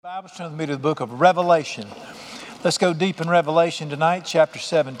Bibles, turn with me to the book of Revelation. Let's go deep in Revelation tonight, chapter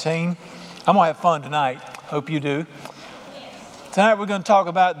 17. I'm going to have fun tonight. Hope you do. Tonight we're going to talk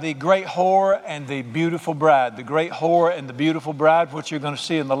about the great whore and the beautiful bride. The great whore and the beautiful bride, what you're going to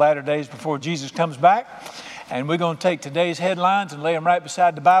see in the latter days before Jesus comes back. And we're going to take today's headlines and lay them right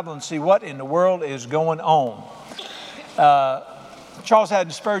beside the Bible and see what in the world is going on. Charles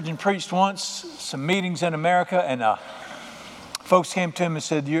Haddon Spurgeon preached once, some meetings in America, and folks came to him and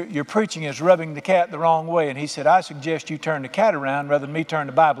said, your preaching is rubbing the cat the wrong way. And he said, I suggest you turn the cat around rather than me turn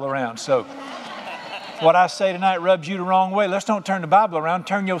the Bible around. So what I say tonight rubs you the wrong way. Let's don't turn the Bible around,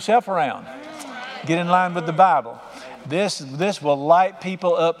 turn yourself around. Get in line with the Bible. This will light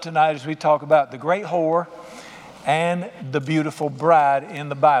people up tonight as we talk about the great whore and the beautiful bride in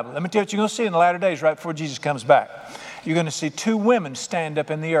the Bible. Let me tell you what you're going to see in the latter days right before Jesus comes back. You're going to see two women stand up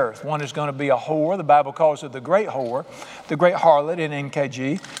in the earth. One is going to be a whore. The Bible calls her the great whore, the great harlot in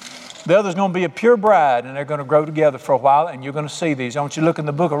NKG. The other is going to be a pure bride, and they're going to grow together for a while, and you're going to see these. I want you to look in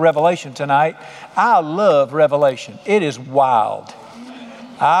the book of Revelation tonight. I love Revelation. It is wild.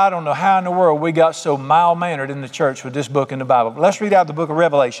 I don't know how in the world we got so mild-mannered in the church with this book in the Bible. But let's read out the book of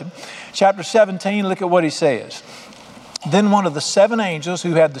Revelation. Chapter 17, look at what he says. Then one of the seven angels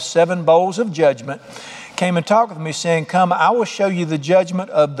who had the seven bowls of judgment came and talked with me, saying, Come, I will show you the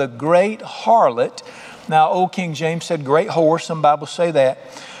judgment of the great harlot. Now, old King James said great whore. Some Bibles say that.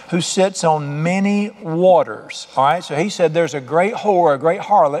 Who sits on many waters. All right, so he said there's a great whore, a great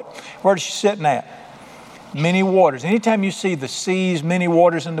harlot. Where is she sitting at? Many waters. Anytime you see the seas, many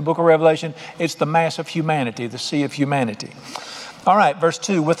waters in the book of Revelation, it's the mass of humanity, the sea of humanity. All right, verse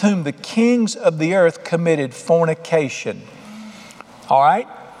 2, with whom the kings of the earth committed fornication. All right,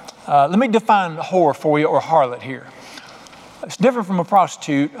 let me define whore for you, or harlot here. It's different from a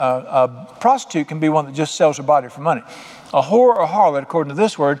prostitute. A prostitute can be one that just sells her body for money. A whore or harlot, according to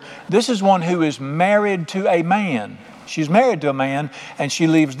this word, this is one who is married to a man. She's married to a man, and she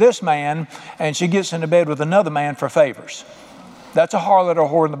leaves this man, and she gets into bed with another man for favors. That's a harlot or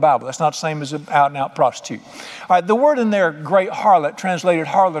whore in the Bible. That's not the same as an out-and-out prostitute. All right, the word in there, great harlot, translated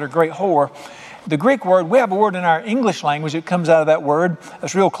harlot or great whore, the Greek word, we have a word in our English language that comes out of that word.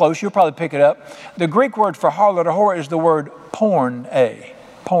 That's real close. You'll probably pick it up. The Greek word for harlot or whore is the word porne.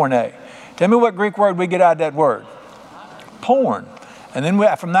 Porne. Tell me what Greek word we get out of that word. Porn. And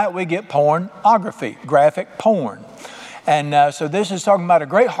then from that we get pornography, graphic porn. And so this is talking about a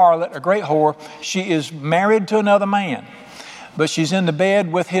great harlot, a great whore. She is married to another man, but she's in the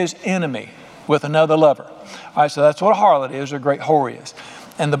bed with his enemy, with another lover. All right, so that's what a harlot is, or a great whore is.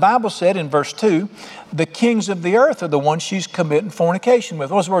 And the Bible said in verse 2, the kings of the earth are the ones she's committing fornication with.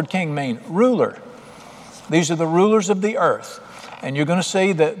 What does the word king mean? Ruler. These are the rulers of the earth. And you're going to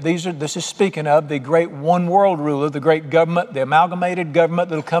see that this is speaking of the great one world ruler, the great government, the amalgamated government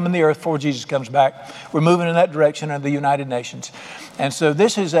that will come in the earth before Jesus comes back. We're moving in that direction of the United Nations. And so I'm going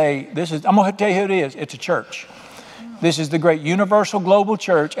to tell you who it is. It's a church. This is the great universal global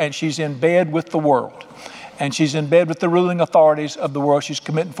church, and she's in bed with the world. And she's in bed with the ruling authorities of the world. She's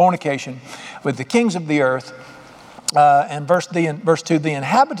committing fornication with the kings of the earth. And verse 2, the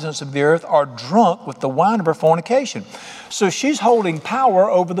inhabitants of the earth are drunk with the wine of her fornication. So she's holding power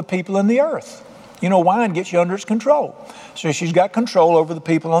over the people in the earth. You know, wine gets you under its control. So she's got control over the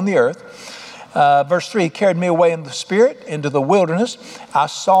people on the earth. Verse 3, he carried me away in the spirit into the wilderness. I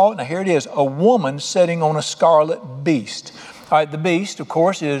saw, now here it is, a woman sitting on a scarlet beast. All right, the beast, of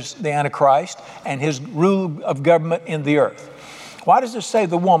course, is the Antichrist and his rule of government in the earth. Why does it say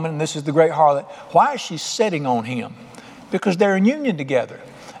the woman, and this is the great harlot, why is she sitting on him? Because they're in union together.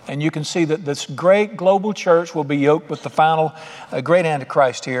 And you can see that this great global church will be yoked with the final great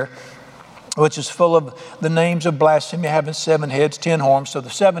Antichrist here, which is full of the names of blasphemy, having 7 heads, 10 horns. So the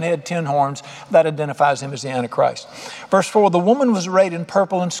 7 head, 10 horns, that identifies him as the Antichrist. Verse 4, the woman was arrayed in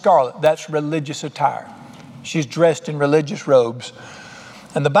purple and scarlet. That's religious attire. She's dressed in religious robes.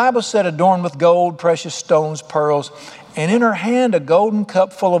 And the Bible said, adorned with gold, precious stones, pearls, and in her hand a golden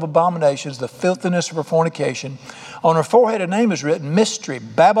cup full of abominations, the filthiness of her fornication. On her forehead a name is written, Mystery,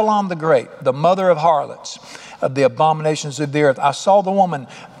 Babylon the Great, the mother of harlots, of the abominations of the earth. I saw the woman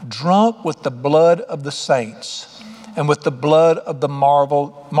drunk with the blood of the saints and with the blood of the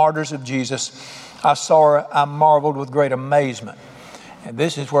martyrs of Jesus. I saw her, I marveled with great amazement. And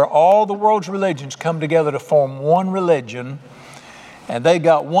this is where all the world's religions come together to form one religion. And they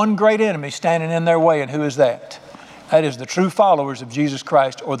got one great enemy standing in their way. And who is that? That is the true followers of Jesus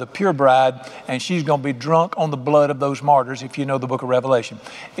Christ, or the pure bride. And she's going to be drunk on the blood of those martyrs, if you know the book of Revelation.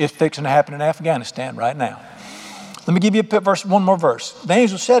 It's fixing to happen in Afghanistan right now. Let me give you one more verse. The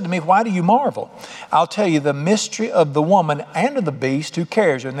angel said to me, why do you marvel? I'll tell you the mystery of the woman and of the beast who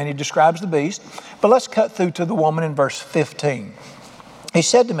carries her. And then he describes the beast. But let's cut through to the woman in verse 15. He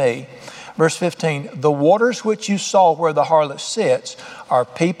said to me, verse 15, the waters which you saw where the harlot sits are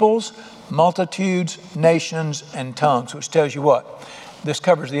peoples, multitudes, nations, and tongues, which tells you what? This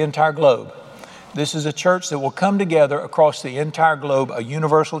covers the entire globe. This is a church that will come together across the entire globe, a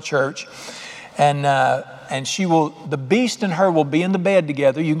universal church. And the beast and her will be in the bed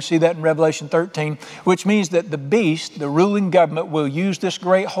together. You can see that in Revelation 13, which means that the beast, the ruling government, will use this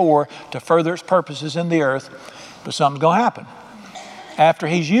great whore to further its purposes in the earth. But something's going to happen. After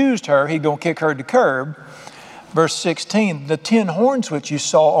he's used her, he's going to kick her to the curb. Verse 16, the 10 horns which you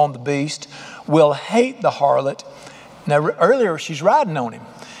saw on the beast will hate the harlot. Now, earlier she's riding on him.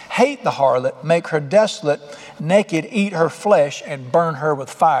 Hate the harlot, make her desolate, naked, eat her flesh, and burn her with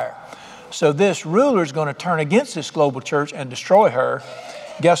fire. So this ruler is going to turn against this global church and destroy her.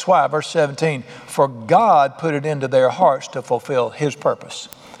 Guess why? Verse 17, for God put it into their hearts to fulfill his purpose.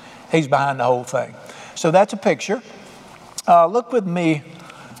 He's behind the whole thing. So that's a picture. Look with me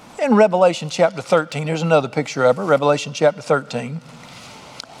in Revelation chapter 13. Here's another picture of her, Revelation chapter 13.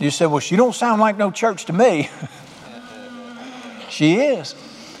 You said, well, she don't sound like no church to me. She is.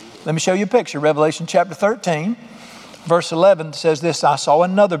 Let me show you a picture. Revelation chapter 13. Verse 11 says this, I saw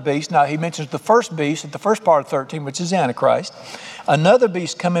another beast. Now he mentions the first beast at the first part of 13, which is Antichrist. Another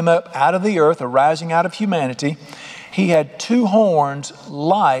beast coming up out of the earth, arising out of humanity. He had 2 horns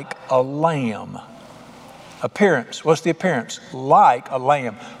like a lamb. Appearance. What's the appearance? Like a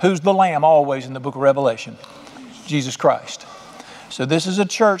lamb. Who's the lamb always in the book of Revelation? Jesus Christ. So this is a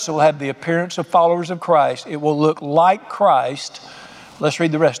church that will have the appearance of followers of Christ. It will look like Christ. Let's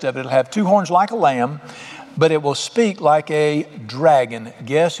read the rest of it. It'll have 2 horns like a lamb, but it will speak like a dragon.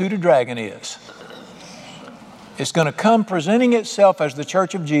 Guess who the dragon is? It's going to come presenting itself as the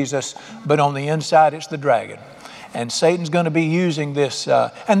church of Jesus, but on the inside it's the dragon. And Satan's going to be using this.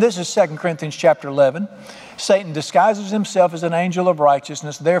 And this is 2 Corinthians chapter 11. Satan disguises himself as an angel of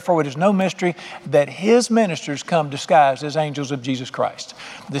righteousness. Therefore, it is no mystery that his ministers come disguised as angels of Jesus Christ.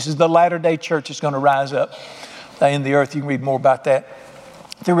 This is the latter-day church that's going to rise up in the earth. You can read more about that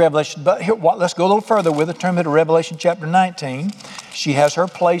through Revelation. But here, let's go a little further with it. Turn to Revelation chapter 19. She has her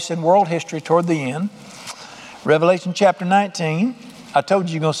place in world history toward the end. Revelation chapter 19. I told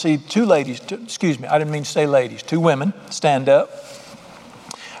you you're going to see 2 ladies. I didn't mean to say ladies. 2 women stand up.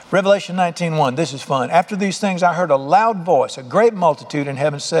 Revelation 19:1. This is fun. After these things, I heard a loud voice, a great multitude in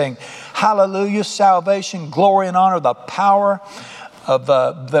heaven saying, hallelujah, salvation, glory and honor, the power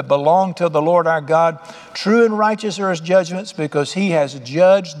that belong to the Lord our God. True and righteous are his judgments, because he has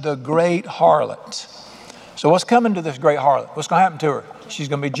judged the great harlot. So what's coming to this great harlot? What's going to happen to her? She's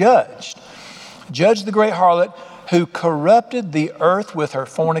going to be judged. Judge the great harlot who corrupted the earth with her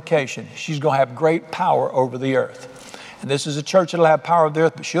fornication. She's going to have great power over the earth. And this is a church that will have power of the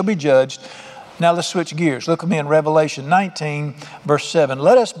earth, but she'll be judged. Now let's switch gears. Look with me in Revelation 19, verse 7.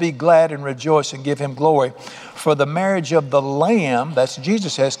 Let us be glad and rejoice and give him glory. For the marriage of the Lamb, that's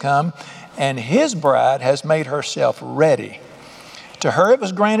Jesus, has come, and his bride has made herself ready. To her it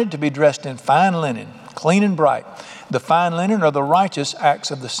was granted to be dressed in fine linen, clean and bright. The fine linen are the righteous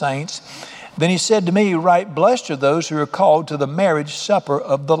acts of the saints. Then he said to me, write, blessed are those who are called to the marriage supper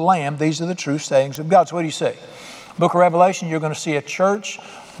of the Lamb. These are the true sayings of God. So what do you say? Book of Revelation, you're going to see a church,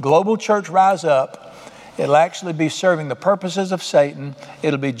 global church, rise up. It'll actually be serving the purposes of Satan.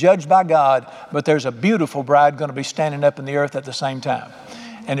 It'll be judged by God, but there's a beautiful bride going to be standing up in the earth at the same time.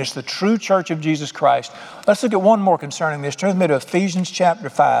 And it's the true church of Jesus Christ. Let's look at one more concerning this. Turn with me to Ephesians chapter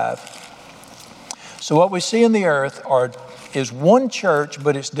 5. So what we see in the earth is one church,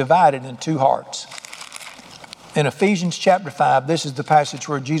 but it's divided in 2 hearts. In Ephesians chapter 5, this is the passage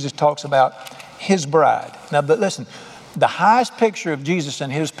where Jesus talks about his bride. Now, but listen, the highest picture of Jesus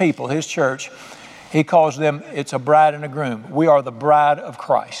and his people, his church, he calls them, it's a bride and a groom. We are the bride of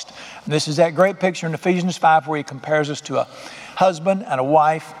Christ. And this is that great picture in Ephesians 5 where he compares us to a husband and a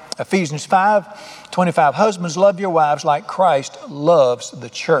wife. Ephesians 5:25, husbands, love your wives like Christ loves the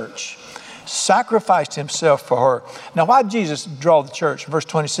church, sacrificed himself for her. Now, why did Jesus draw the church? Verse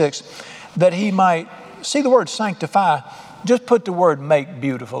 26, that he might, see the word sanctify, just put the word make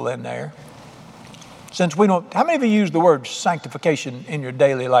beautiful in there. Since we don't, how many of you use the word sanctification in your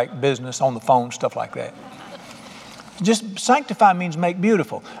daily like business, on the phone, stuff like that? Just sanctify means make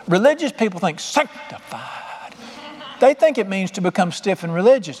beautiful. Religious people think sanctified. They think it means to become stiff and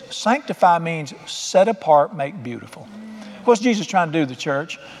religious. Sanctify means set apart, make beautiful. What's Jesus trying to do to the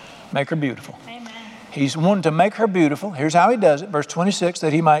church? Make her beautiful. Amen. He's wanting to make her beautiful. Here's how he does it. Verse 26,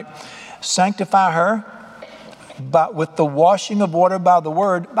 that he might sanctify her, with the washing of water by the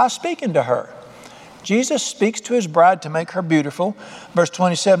word, by speaking to her. Jesus speaks to his bride to make her beautiful. Verse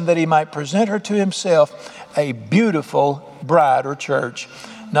 27, that he might present her to himself a beautiful bride or church,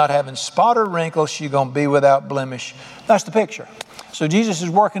 not having spot or wrinkle. She's going to be without blemish. That's the picture. So Jesus is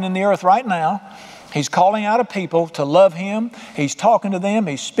working in the earth right now. He's calling out a people to love him. He's talking to them.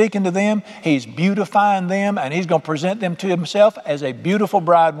 He's speaking to them. He's beautifying them, and he's going to present them to himself as a beautiful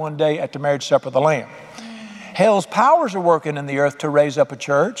bride one day at the marriage supper of the Lamb. Hell's powers are working in the earth to raise up a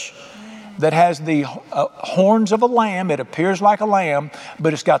church that has the horns of a lamb. It appears like a lamb,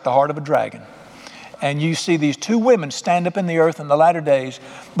 but it's got the heart of a dragon. And you see these two women stand up in the earth in the latter days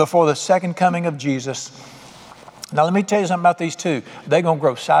before the second coming of Jesus. Now let me tell you something about these two. They're going to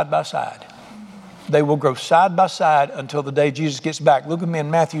grow side by side. They will grow side by side until the day Jesus gets back. Look at me in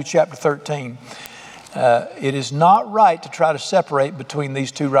Matthew chapter 13. It is not right to try to separate between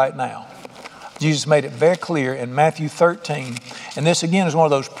these two right now. Jesus made it very clear in Matthew 13. And this again is one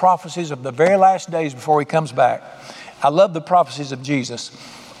of those prophecies of the very last days before he comes back. I love the prophecies of Jesus.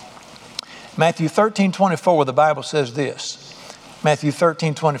 Matthew 13:24, the Bible says this. Matthew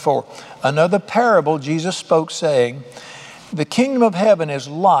 13:24. Another parable Jesus spoke, saying, the kingdom of heaven is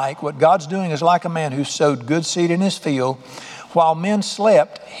like, what God's doing is like a man who sowed good seed in his field. While men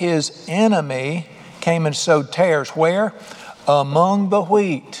slept, his enemy came and sowed tares. Where? Among the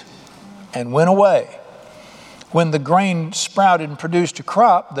wheat, and went away. When the grain sprouted and produced a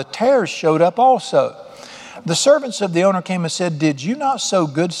crop, the tares showed up also. The servants of the owner came and said, did you not sow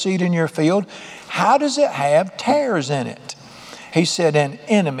good seed in your field? How does it have tares in it? He said, an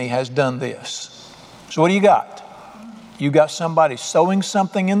enemy has done this. So what do you got? You got somebody sowing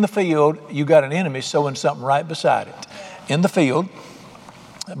something in the field. You got an enemy sowing something right beside it in the field.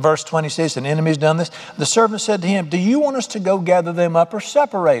 Verse 20 says, an enemy's done this. The servant said to him, do you want us to go gather them up or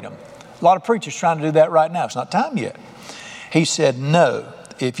separate them? A lot of preachers trying to do that right now. It's not time yet. He said, no.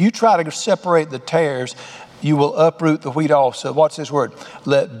 If you try to separate the tares, you will uproot the wheat also. What's his word?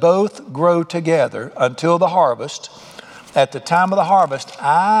 Let both grow together until the harvest. At the time of the harvest,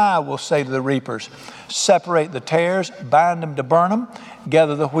 I will say to the reapers, separate the tares, bind them to burn them,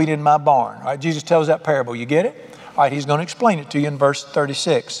 gather the wheat in my barn. All right, Jesus tells that parable. You get it? All right, he's going to explain it to you in verse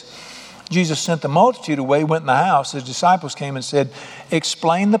 36. Jesus sent the multitude away, went in the house. His disciples came and said,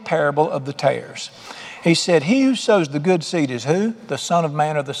 explain the parable of the tares. He said, he who sows the good seed is who? The Son of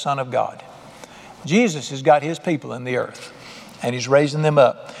Man or the Son of God. Jesus has got his people in the earth, and he's raising them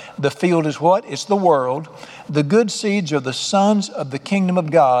up. The field is what? It's the world. The good seeds are the sons of the kingdom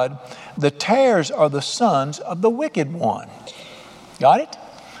of God. The tares are the sons of the wicked one. Got it?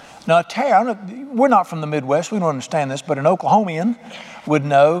 Now, a tare, we're not from the Midwest. We don't understand this, but an Oklahomian would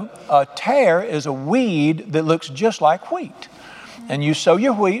know a tare is a weed that looks just like wheat. And you sow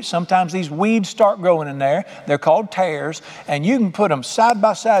your wheat. Sometimes these weeds start growing in there. They're called tares. And you can put them side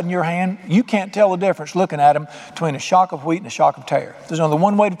by side in your hand. You can't tell the difference looking at them between a shock of wheat and a shock of tare. There's only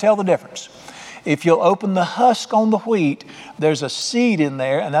one way to tell the difference. If you'll open the husk on the wheat, there's a seed in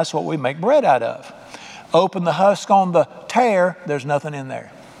there, and that's what we make bread out of. Open the husk on the tare, there's nothing in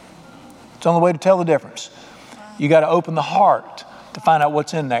there. It's the only way to tell the difference. You got to open the heart to find out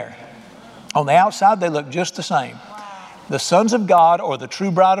what's in there. On the outside, they look just the same. The sons of God, or the true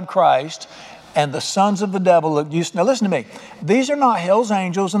bride of Christ, and the sons of the devil look used. Now listen to me. These are not hell's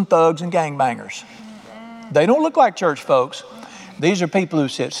angels and thugs and gangbangers. They don't look like church folks. These are people who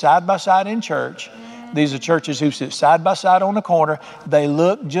sit side by side in church. These are churches who sit side by side on the corner. They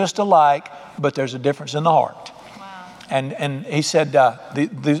look just alike, but there's a difference in the heart. Wow. And he said, well, I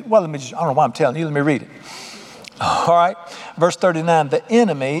don't know why I'm telling you. Let me read it. All right. Verse 39, the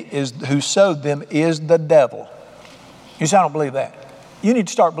enemy who sowed them is the devil. You say, I don't believe that. You need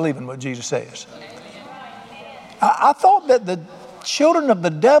to start believing what Jesus says. I thought that the children of the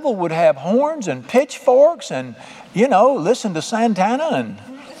devil would have horns and pitchforks and, listen to Santana. And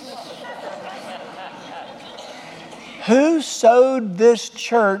who sowed this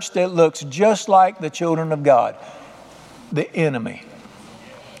church that looks just like the children of God? The enemy.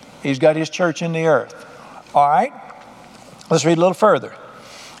 He's got his church in the earth. All right. Let's read a little further.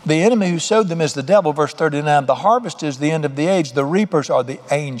 The enemy who sowed them is the devil, verse 39. The harvest is the end of the age. The reapers are the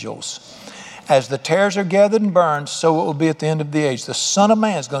angels. As the tares are gathered and burned, so it will be at the end of the age. The Son of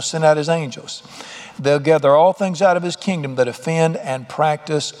Man is going to send out his angels. They'll gather all things out of his kingdom that offend and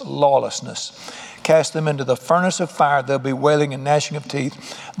practice lawlessness. Cast them into the furnace of fire. There'll be wailing and gnashing of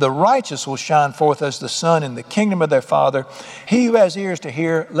teeth. The righteous will shine forth as the sun in the kingdom of their Father. He who has ears to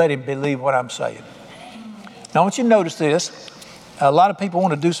hear, let him believe what I'm saying. Now I want you to notice this. A lot of people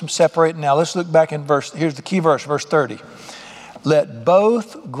want to do some separating. Now let's look back in here's the key verse, verse 30. Let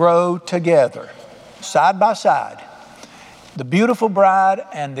both grow together. side by side. The beautiful bride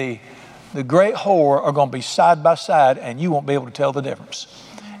and the great whore are going to be side by side, and you won't be able to tell the difference.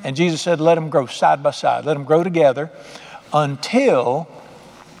 And Jesus said, let them grow side by side. Let them grow together until,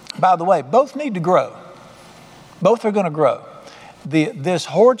 by the way, both need to grow. Both are going to grow. This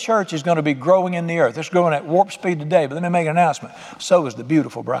whore church is going to be growing in the earth. It's growing at warp speed today, but let me make an announcement. So is the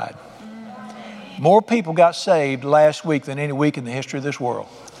beautiful bride. More people got saved last week than any week in the history of this world.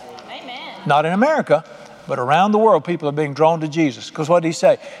 Amen. Not in America, but around the world, people are being drawn to Jesus. Because what did he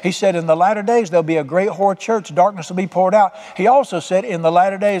say? He said, in the latter days, there'll be a great whore church. Darkness will be poured out. He also said, in the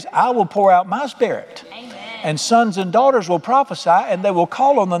latter days, I will pour out my spirit. Amen. And sons and daughters will prophesy, and they will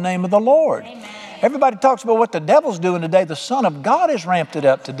call on the name of the Lord. Amen. Everybody talks about what the devil's doing today. The Son of God has ramped it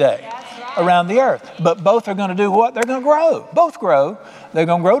up today around the earth. But both are going to do what? They're going to grow. Both grow. They're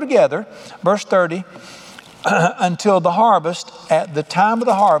going to grow together. Verse 30, until the harvest, at the time of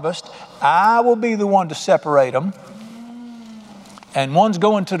the harvest, I will be the one to separate them. And one's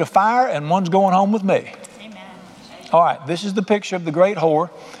going to the fire and one's going home with me. Amen. All right, this is the picture of the great whore,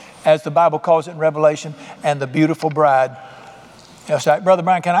 as the Bible calls it in Revelation, and the beautiful bride. Yes, Brother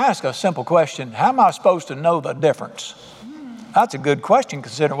Brian, can I ask a simple question? How am I supposed to know the difference? That's a good question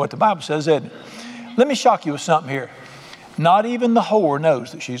considering what the Bible says, isn't it? Let me shock you with something here. Not even the whore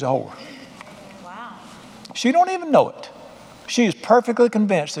knows that she's a whore. Wow. She don't even know it. She is perfectly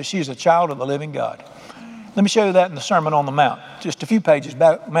convinced that she's a child of the living God. Let me show you that in the Sermon on the Mount. Just a few pages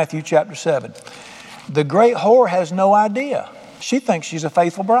back, Matthew chapter 7. The great whore has no idea. She thinks she's a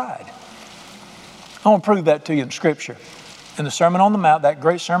faithful bride. I want to prove that to you in Scripture. In the Sermon on the Mount, that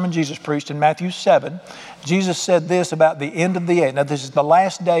great sermon Jesus preached in Matthew 7, Jesus said this about the end of the age. Now, this is the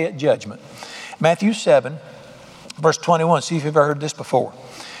last day at judgment. Matthew 7, verse 21. See if you've ever heard this before.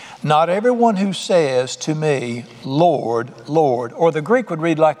 Not everyone who says to me, Lord, Lord, or the Greek would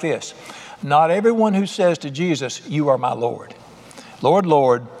read like this. Not everyone who says to Jesus, you are my Lord. Lord,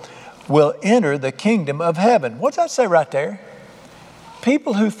 Lord, will enter the kingdom of heaven. What's that say right there?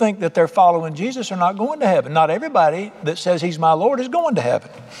 People who think that they're following Jesus are not going to heaven. Not everybody that says he's my Lord is going to heaven.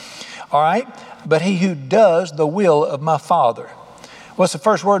 All right? But he who does the will of my Father. What's the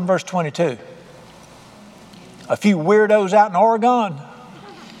first word in verse 22? A few weirdos out in Oregon.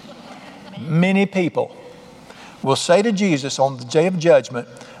 Many people will say to Jesus on the day of judgment,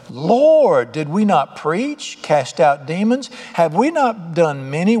 Lord, did we not preach, cast out demons? Have we not done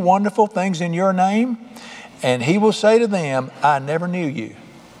many wonderful things in your name? And he will say to them, I never knew you.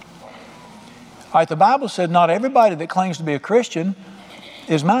 All right, the Bible said not everybody that claims to be a Christian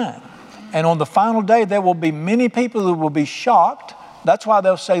is mine. And on the final day, there will be many people who will be shocked. That's why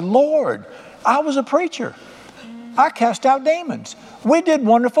they'll say, Lord, I was a preacher. I cast out demons. We did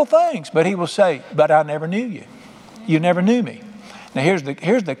wonderful things. But he will say, but I never knew you. You never knew me. Now here's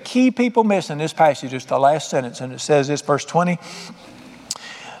the key people missing this passage. It's the last sentence, and it says this, verse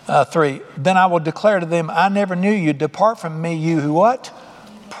 23. Then I will declare to them, I never knew you. Depart from me, you who what?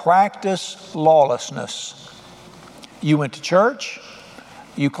 Practice lawlessness. You went to church.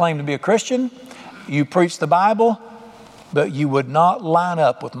 You claim to be a Christian. You preach the Bible, but you would not line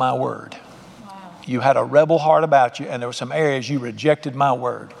up with my word. Wow. You had a rebel heart about you, and there were some areas you rejected my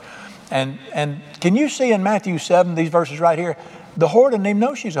word. And can you see in Matthew 7, these verses right here, the whore doesn't even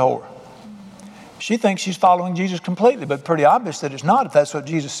know she's a whore. She thinks she's following Jesus completely, but pretty obvious that it's not if that's what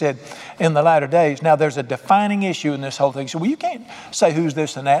Jesus said in the latter days. Now, there's a defining issue in this whole thing. So, well, you can't say who's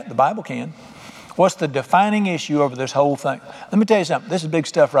this and that. The Bible can. What's the defining issue over this whole thing? Let me tell you something. This is big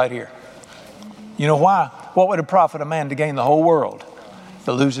stuff right here. You know why? What would it profit a man to gain the whole world,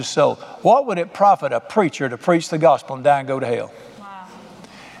 to lose his soul? What would it profit a preacher to preach the gospel and die and go to hell? Wow.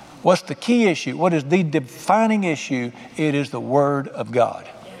 What's the key issue? What is the defining issue? It is the Word of God.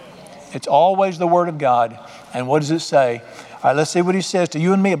 It's always the Word of God. And what does it say? All right, let's see what he says to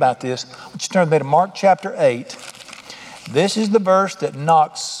you and me about this. Let's turn to Mark chapter 8. This is the verse that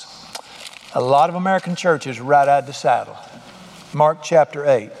knocks a lot of American churches right out of the saddle. Mark chapter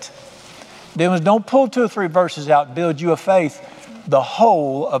 8. Don't pull 2 or 3 verses out and build you a faith. The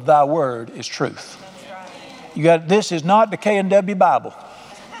whole of thy word is truth. You got, this is not the K&W Bible.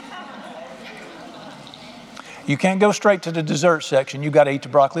 You can't go straight to the dessert section. You got to eat the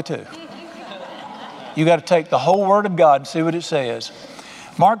broccoli too. You got to take the whole Word of God and see what it says.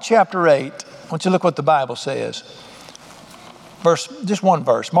 Mark chapter 8. I want you to look what the Bible says. Just one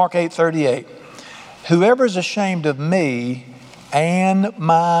verse. Mark 8:38. Whoever is ashamed of me and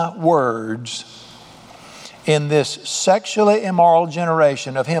my words in this sexually immoral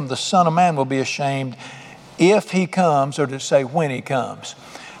generation, of him the Son of Man will be ashamed if he comes, or to say when he comes.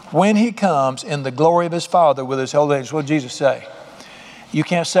 When he comes in the glory of his Father with his holy angels. What did Jesus say? You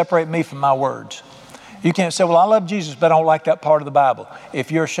can't separate me from my words. You can't say, well, I love Jesus, but I don't like that part of the Bible.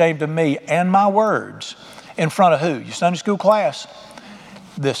 If you're ashamed of me and my words, in front of who? Your Sunday school class?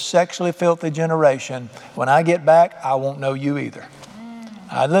 This sexually filthy generation, when I get back, I won't know you either.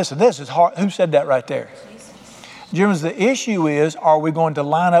 Listen, this is hard. Who said that right there? Germans, the issue is, are we going to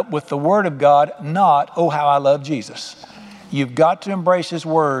line up with the Word of God? Not, oh, how I love Jesus. You've got to embrace His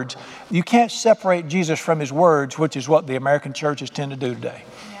words. You can't separate Jesus from His words, which is what the American churches tend to do today.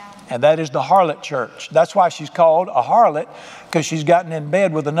 And that is the harlot church. That's why she's called a harlot, because she's gotten in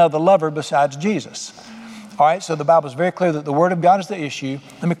bed with another lover besides Jesus. All right, so the Bible is very clear that the Word of God is the issue.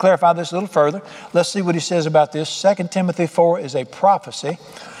 Let me clarify this a little further. Let's see what he says about this. 2 Timothy 4 is a prophecy.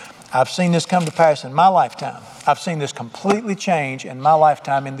 I've seen this come to pass in my lifetime. I've seen this completely change in my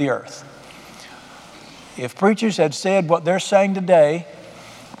lifetime in the earth. If preachers had said what they're saying today,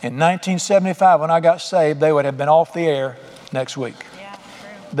 in 1975 when I got saved, they would have been off the air next week. Yeah, true.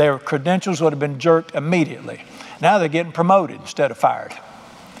 Their credentials would have been jerked immediately. Now they're getting promoted instead of fired.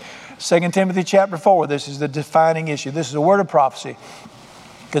 2 Timothy chapter 4, this is the defining issue. This is a word of prophecy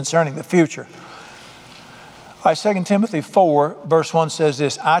concerning the future. All right, 2 Timothy 4, verse 1 says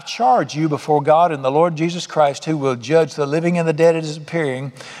this, I charge you before God and the Lord Jesus Christ, who will judge the living and the dead at His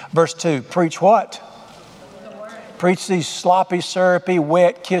appearing. Verse 2, preach what? Preach these sloppy, syrupy,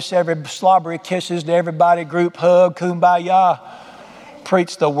 wet, slobbery kisses to everybody, group hug, kumbaya.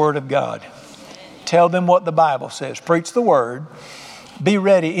 Preach the Word of God. Tell them what the Bible says. Preach the Word. Be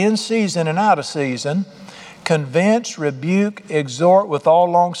ready in season and out of season. Convince, rebuke, exhort with all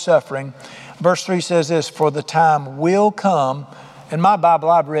long suffering. Verse 3 says this, for the time will come. In my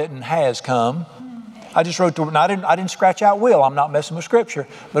Bible, I've written has come. I just wrote, I didn't scratch out will. I'm not messing with Scripture.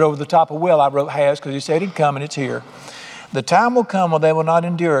 But over the top of will, I wrote has, because He said He'd come and it's here. The time will come when they will not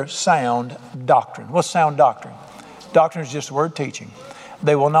endure sound doctrine. What's sound doctrine? Doctrine is just the word teaching.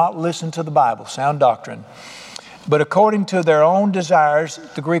 They will not listen to the Bible, sound doctrine. But according to their own desires,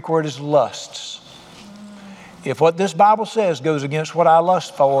 the Greek word is lusts. If what this Bible says goes against what I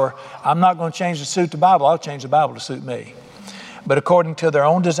lust for, I'm not going to change to suit the Bible. I'll change the Bible to suit me. But according to their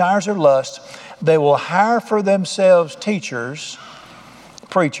own desires or lusts, they will hire for themselves teachers,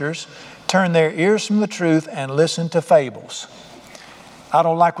 preachers, turn their ears from the truth and listen to fables. I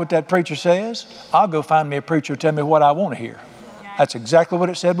don't like what that preacher says. I'll go find me a preacher who tell me what I want to hear. That's exactly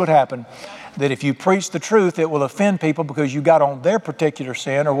what it said would happen. That if you preach the truth, it will offend people because you got on their particular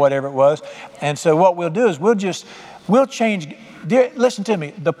sin or whatever it was. And so what we'll do is we'll change. Listen to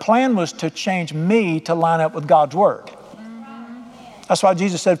me. The plan was to change me to line up with God's Word. That's why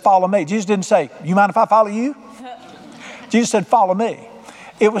Jesus said, follow me. Jesus didn't say, you mind if I follow you? Jesus said, follow me.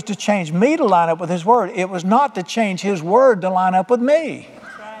 It was to change me to line up with His Word. It was not to change His Word to line up with me.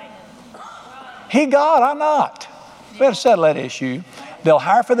 He God, I'm not. We have to settle that issue. They'll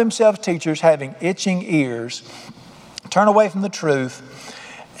hire for themselves teachers having itching ears, turn away from the truth,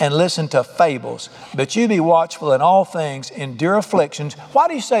 and listen to fables. But you be watchful in all things, endure afflictions. Why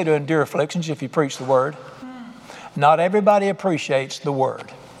do you say to endure afflictions if you preach the Word? Not everybody appreciates the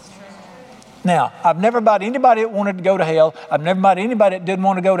Word. Now, I've never met anybody that wanted to go to hell. I've never met anybody that didn't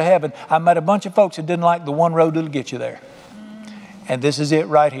want to go to heaven. I've met a bunch of folks that didn't like the one road that'll get you there. And this is it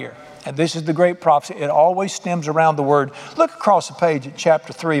right here. And this is the great prophecy. It always stems around the Word. Look across the page at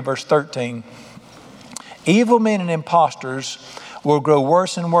chapter 3, verse 13. Evil men and impostors will grow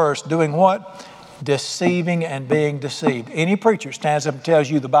worse and worse, doing what? Deceiving and being deceived. Any preacher stands up and tells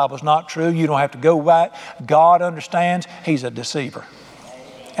you the Bible's not true, you don't have to go by it. God understands. He's a deceiver.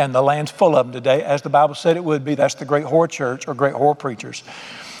 And the land's full of them today, as the Bible said it would be. That's the great whore church or great whore preachers.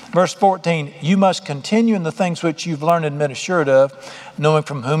 Verse 14, you must continue in the things which you've learned and been assured of, knowing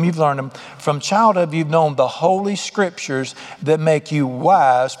from whom you've learned them. From childhood you've known the holy Scriptures that make you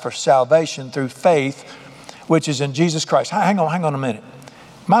wise for salvation through faith, which is in Jesus Christ. Hang on a minute.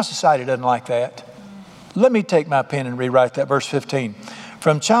 My society doesn't like that. Let me take my pen and rewrite that, verse 15.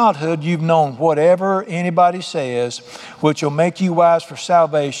 From childhood you've known whatever anybody says, which will make you wise for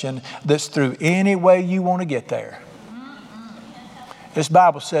salvation, that's through any way you want to get there. This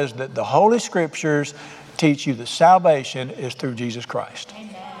Bible says that the Holy Scriptures teach you that salvation is through Jesus Christ.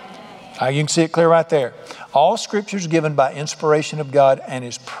 You can see it clear right there. All Scripture is given by inspiration of God and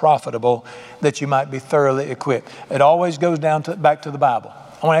is profitable that you might be thoroughly equipped. It always goes back to the Bible.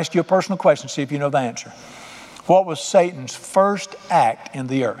 I want to ask you a personal question, see if you know the answer. What was Satan's first act in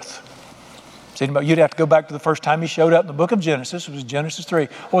the earth? You'd have to go back to the first time he showed up in the book of Genesis. It was Genesis 3.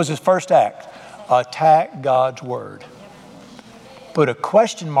 What was his first act? Attack God's Word. Put a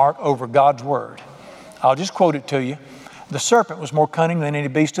question mark over God's Word. I'll just quote it to you. The serpent was more cunning than any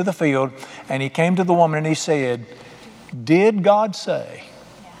beast of the field, and he came to the woman and he said, did God say?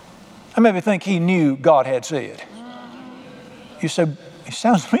 I maybe think he knew God had said. You said, it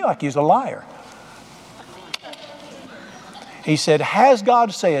sounds to me like he's a liar. He said, has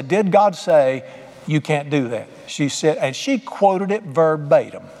God said, did God say you can't do that? She said, and she quoted it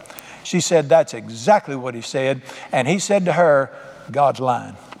verbatim. She said, that's exactly what he said. And he said to her, God's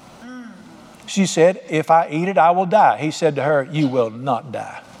lying. She said, if I eat it, I will die. He said to her, you will not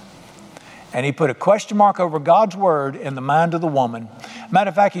die. And he put a question mark over God's word in the mind of the woman. Matter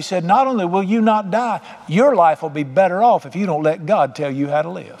of fact, he said, not only will you not die, your life will be better off if you don't let God tell you how to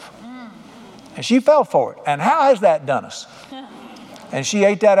live. And she fell for it. And how has that done us? And she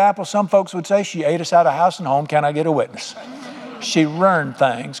ate that apple. Some folks would say she ate us out of house and home. Can I get a witness? She learned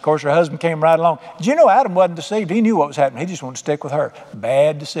things. Of course, her husband came right along. Did you know Adam wasn't deceived? He knew what was happening. He just wanted to stick with her.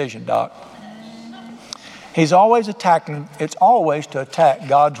 Bad decision, Doc. He's always attacking. It's always to attack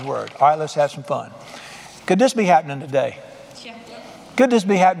God's word. All right, let's have some fun. Could this be happening today? Could this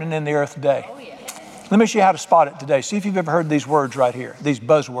be happening in the earth today? Let me show you how to spot it today. See if you've ever heard these words right here, these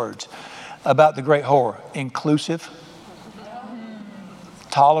buzzwords about the great whore. Inclusive,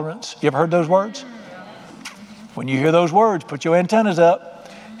 tolerance. You ever heard those words? When you hear those words, put your antennas up.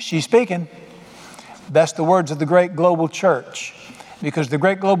 She's speaking. That's the words of the great global church. Because the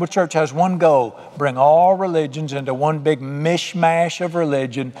great global church has one goal: bring all religions into one big mishmash of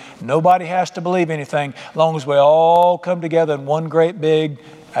religion. Nobody has to believe anything, as long as we all come together in one great big,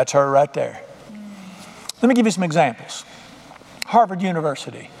 that's her right there. Let me give you some examples. Harvard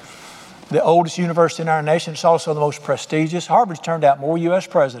University, the oldest university in our nation. It's also the most prestigious. Harvard's turned out more U.S.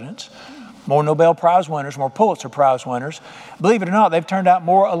 presidents, more Nobel Prize winners, more Pulitzer Prize winners. Believe it or not, they've turned out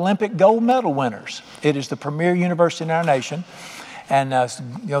more Olympic gold medal winners. It is the premier university in our nation. And,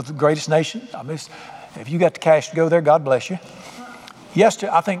 the greatest nation. I mean, if you got the cash to go there, God bless you.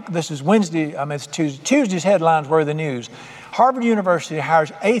 Yesterday, I think this is Wednesday, it's Tuesday. Tuesday's headlines were the news. Harvard University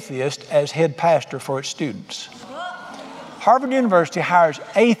hires atheist as head pastor for its students. Harvard University hires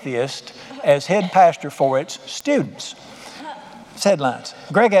atheist as head pastor for its students. It's headlines.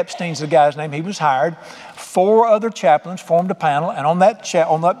 Greg Epstein's the guy's name. He was hired. 4 other chaplains formed a panel, and on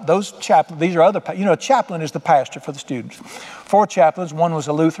those chaplains, these are other, a chaplain is the pastor for the students. 4 chaplains. One was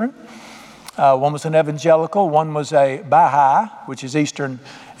a Lutheran, one was an evangelical, one was a Baha'i, which is Eastern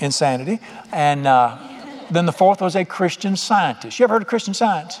insanity, and then the 4th was a Christian Scientist. You ever heard of Christian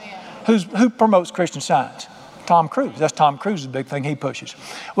Science? Who promotes Christian Science? Tom Cruise. That's Tom Cruise's big thing he pushes.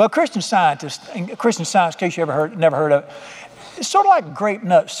 Well, Christian Science, in case you never heard of it, it's sort of like grape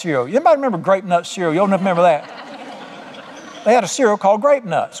nut cereal. Anybody remember grape nut cereal? You'll never remember that. They had a cereal called Grape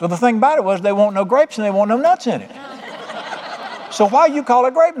Nuts. Well, the thing about it was they won't no grapes and they won't no nuts in it. So why you call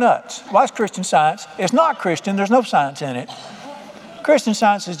it Grape Nuts? Well, that's Christian Science. It's not Christian. There's no science in it. Christian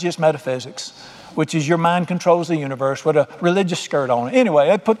Science is just metaphysics, which is your mind controls the universe with a religious skirt on it.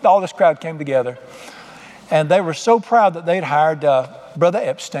 Anyway, all this crowd came together, and they were so proud that they'd hired Brother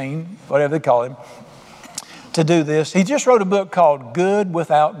Epstein, whatever they call him, to do this. He just wrote a book called Good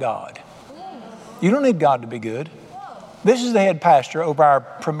Without God. You don't need God to be good. This is the head pastor over our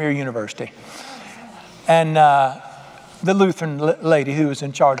premier university. And the Lutheran lady who was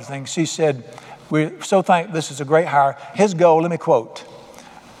in charge of things, she said, we're so thankful, this is a great hire. His goal, let me quote,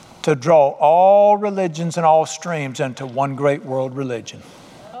 to draw all religions and all streams into one great world religion.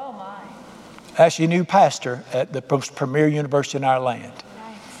 Oh my. That's your new pastor at the premier university in our land.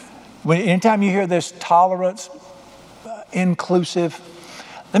 Anytime you hear this tolerance, inclusive,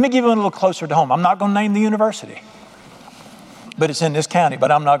 let me give you a little closer to home. I'm not going to name the university, but it's in this county,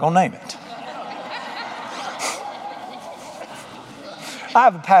 but I'm not going to name it. I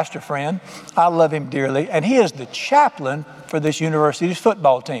have a pastor friend. I love him dearly, and he is the chaplain for this university's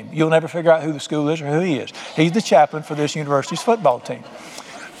football team. You'll never figure out who the school is or who he is. He's the chaplain for this university's football team.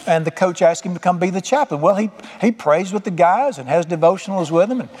 And the coach asked him to come be the chaplain. Well, he prays with the guys and has devotionals with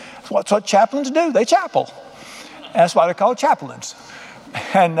them. And that's what chaplains do. They chapel. That's why they're called chaplains.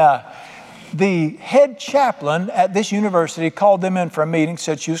 And the head chaplain at this university called them in for a meeting,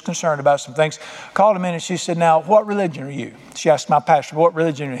 said she was concerned about some things, called him in and she said, now, what religion are you? She asked my pastor, what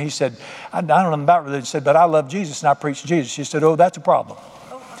religion are you? He said, I don't know about religion. He said, but I love Jesus and I preach Jesus. She said, oh, that's a problem.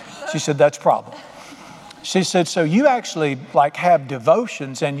 She said, that's a problem. She said, so you actually have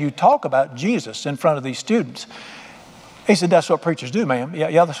devotions and you talk about Jesus in front of these students. He said, that's what preachers do, ma'am.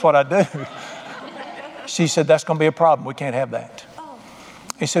 Yeah, that's what I do. She said, that's going to be a problem. We can't have that.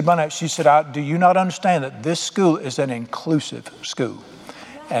 He said, why not? She said, do you not understand that this school is an inclusive school?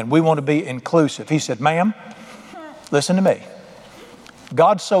 And we want to be inclusive. He said, ma'am, listen to me.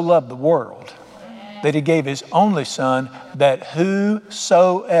 God so loved the world that he gave his only son, that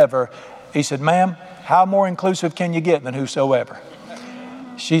whosoever, he said, ma'am, how more inclusive can you get than whosoever?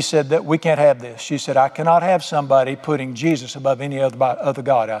 She said that we can't have this. She said, I cannot have somebody putting Jesus above any other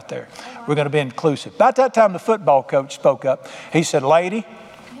God out there. We're going to be inclusive. About that time, the football coach spoke up. He said, lady,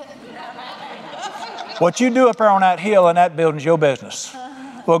 what you do up there on that hill in that building is your business.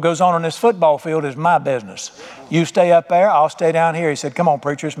 What goes on this football field is my business. You stay up there, I'll stay down here. He said, come on,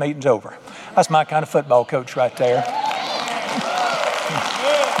 preacher, this meeting's over. That's my kind of football coach right there.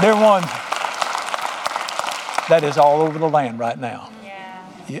 They're one that is all over the land right now.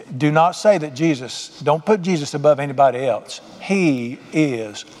 Do not say that don't put Jesus above anybody else. He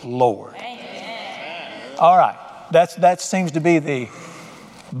is Lord. Amen. All right. That seems to be the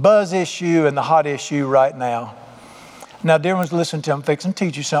buzz issue and the hot issue right now. Now, dear ones, listen to them. Fix and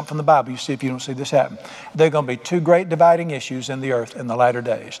teach you something from the Bible. You see if you don't see this happen. There are going to be two great dividing issues in the earth in the latter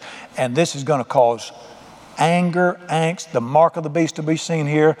days. And this is going to cause anger, angst, the mark of the beast to be seen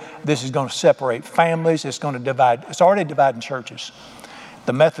here. This is going to separate families. It's going to divide. It's already dividing churches.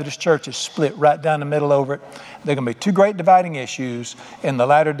 The Methodist Church is split right down the middle over it. There are going to be two great dividing issues in the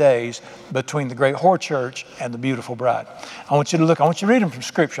latter days between the great whore church and the beautiful bride. I want you to read them from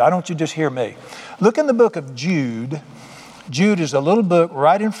Scripture. I don't want you to just hear me. Look in the book of Jude. Jude is a little book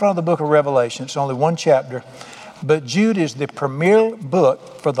right in front of the book of Revelation. It's only one chapter. But Jude is the premier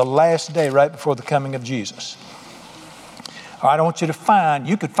book for the last day right before the coming of Jesus. All right, I want you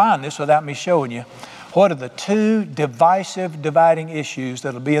could find this without me showing you. What are the two divisive, dividing issues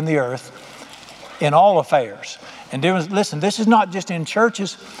that will be in the earth in all affairs? And listen, this is not just in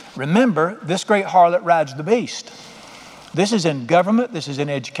churches. Remember, this great harlot rides the beast. This is in government. This is in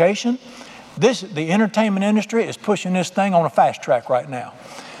education. The entertainment industry is pushing this thing on a fast track right now.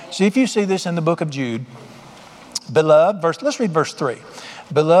 See if you see this in the book of Jude. Beloved, let's read verse 3.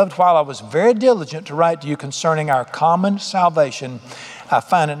 Beloved, while I was very diligent to write to you concerning our common salvation, I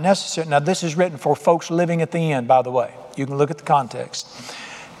find it necessary. Now, this is written for folks living at the end, by the way. You can look at the context.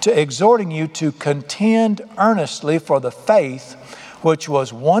 To exhorting you to contend earnestly for the faith which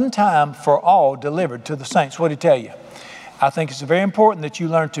was one time for all delivered to the saints. What did he tell you? I think it's very important that you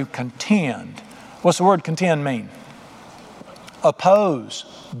learn to contend. What's the word contend mean? Oppose,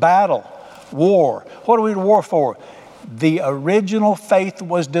 battle, war. What are we to war for? The original faith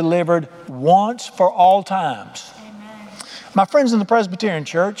was delivered once for all times. My friends in the Presbyterian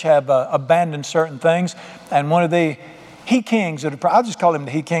Church have abandoned certain things, and one of the he-kings, I'll just call him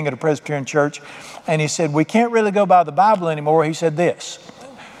the he-king of the Presbyterian Church, and he said, we can't really go by the Bible anymore. He said this.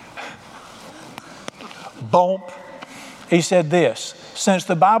 Bump. He said this, since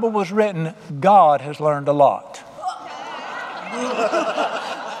the Bible was written, God has learned a lot.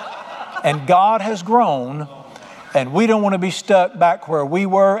 And God has grown, and we don't want to be stuck back where we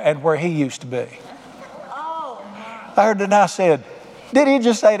were and where he used to be. I heard it and I said, did he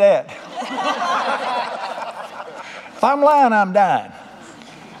just say that? If I'm lying, I'm dying.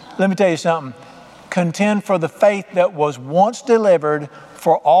 Let me tell you something. Contend for the faith that was once delivered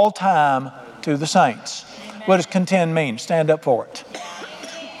for all time to the saints. Amen. What does contend mean? Stand up for it.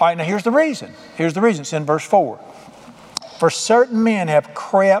 All right, now here's the reason. It's in verse 4. For certain men have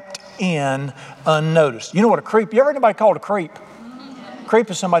crept in unnoticed. You know what a creep? You ever heard anybody called a creep?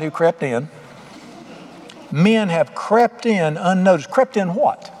 Creep is somebody who crept in. Men have crept in unnoticed. Crept in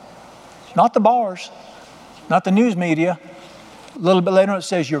what? Not the bars, not the news media. A little bit later on it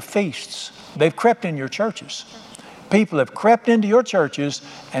says your feasts. They've crept in your churches. People have crept into your churches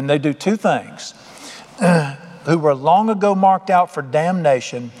and they do two things. Who were long ago marked out for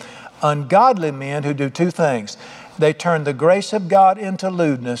damnation. Ungodly men who do two things. They turn the grace of God into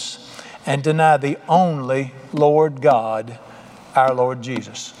lewdness and deny the only Lord God, our Lord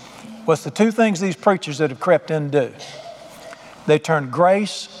Jesus. What's the two things these preachers that have crept in do? They turn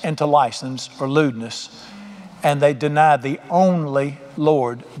grace into license or lewdness, and they deny the only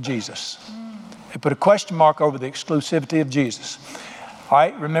Lord Jesus. They put a question mark over the exclusivity of Jesus. All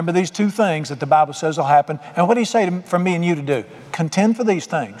right, remember these two things that the Bible says will happen. And what do he say for me and you to do? Contend for these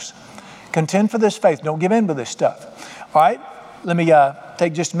things. Contend for this faith. Don't give in to this stuff. All right, let me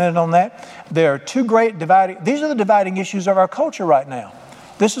take just a minute on that. There are two great these are the dividing issues of our culture right now.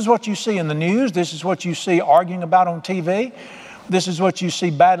 This is what you see in the news. This is what you see arguing about on TV. This is what you see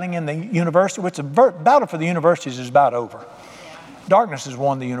battling in the university. Which the battle for the universities is about over. Darkness has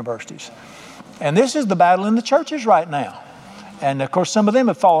won the universities. And this is the battle in the churches right now. And of course, some of them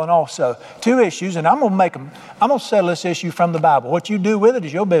have fallen off. So two issues, and I'm going to settle this issue from the Bible. What you do with it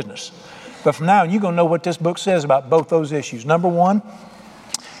is your business. But from now on, you're going to know what this book says about both those issues. Number one,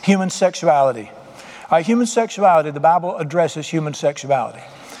 human sexuality. All right, human sexuality, the Bible addresses human sexuality.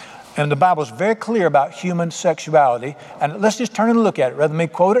 And the Bible is very clear about human sexuality. And let's just turn and look at it. Rather than me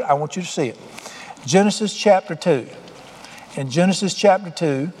quote it, I want you to see it. Genesis chapter 2. In Genesis chapter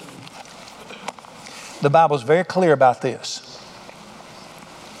 2, the Bible's very clear about this.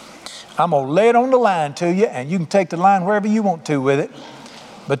 I'm going to lay it on the line to you, and you can take the line wherever you want to with it,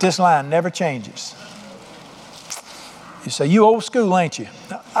 but this line never changes. You say, you old school, ain't you?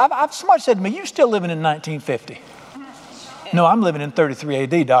 Somebody said to me, you still living in 1950? No, I'm living in 33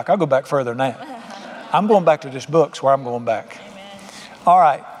 AD, Doc. I'll go back further than that. I'm going back to this book's where I'm going back. All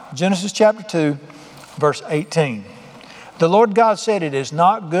right, Genesis chapter 2, verse 18. The Lord God said, it is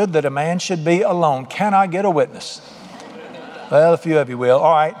not good that a man should be alone. Can I get a witness? Well, a few of you will.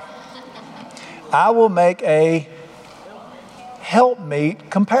 All right. I will make a helpmeet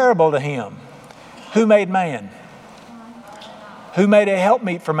comparable to him. Who made man? Who made a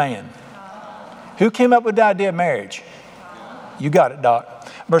helpmeet for man? Who came up with the idea of marriage? You got it, Doc.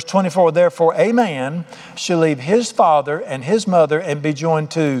 Verse 24, therefore a man shall leave his father and his mother and be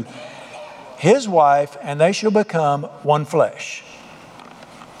joined to his wife, and they shall become one flesh.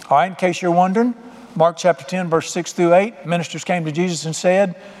 All right, in case you're wondering, Mark chapter 10, verse 6 through 8, ministers came to Jesus and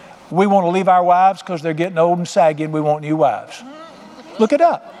said, we want to leave our wives because they're getting old and saggy and we want new wives. Look it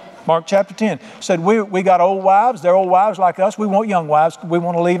up. Mark chapter 10 said, we got old wives. They're old wives like us. We want young wives. We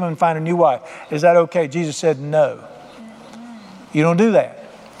want to leave them and find a new wife. Is that okay? Jesus said, no. You don't do that.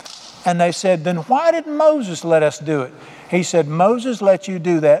 And they said, then why did Moses let us do it? He said, Moses let you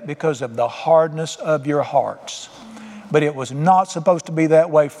do that because of the hardness of your hearts. But it was not supposed to be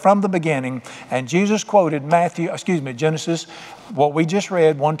that way from the beginning. And Jesus quoted Genesis, what we just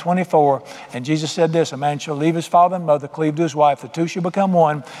read, 1:24. And Jesus said this, a man shall leave his father and mother, cleave to his wife, the two shall become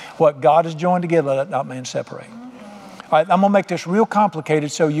one. What God has joined together, let not man separate. All right, I'm going to make this real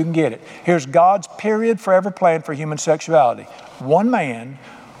complicated so you can get it. Here's God's period forever plan for human sexuality. One man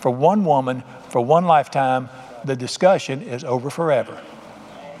for one woman for one lifetime. The discussion is over forever.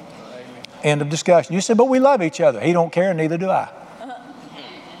 End of discussion. You say, but we love each other. He don't care, neither do I.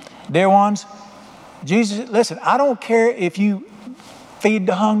 Dear ones, Jesus, listen, I don't care if you feed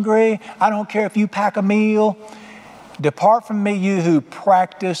the hungry. I don't care if you pack a meal. Depart from me, you who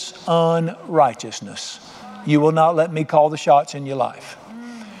practice unrighteousness. You will not let me call the shots in your life.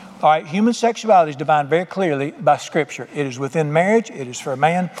 All right, human sexuality is defined very clearly by Scripture. It is within marriage. It is for a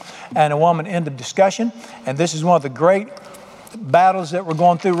man and a woman. End of discussion. And this is one of the great battles that we're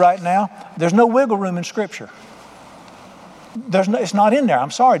going through right now. There's no wiggle room in Scripture. It's not in there. I'm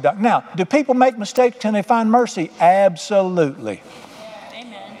sorry, Doc. Now, do people make mistakes till they find mercy? Absolutely.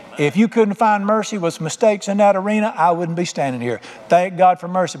 Amen. If you couldn't find mercy with mistakes in that arena, I wouldn't be standing here. Thank God for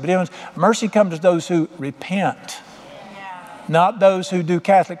mercy. But mercy comes to those who repent. Not those who do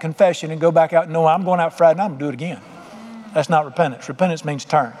Catholic confession and go back out and know I'm going out Friday night, I'm going to do it again. That's not repentance. Repentance means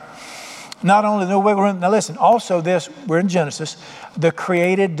turn. Not only no wiggle room. Now listen, also this, we're in Genesis, the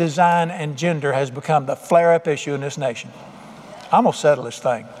created design and gender has become the flare-up issue in this nation. I'm going to settle this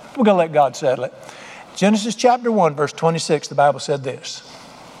thing. We're going to let God settle it. Genesis chapter 1, verse 26, the Bible said this.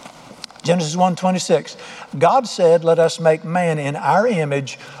 Genesis 1:26, God said, let us make man in our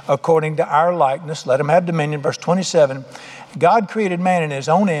image according to our likeness. Let him have dominion. Verse 27, God created man in his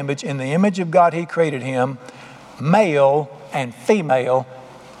own image. In the image of God, he created him. Male and female,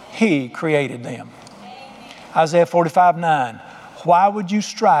 he created them. Isaiah 45:9, why would you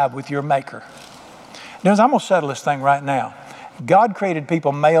strive with your maker? Now, I'm going to settle this thing right now. God created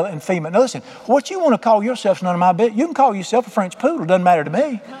people male and female. Now listen, what you want to call yourself is none of my business. You can call yourself a French poodle. Doesn't matter to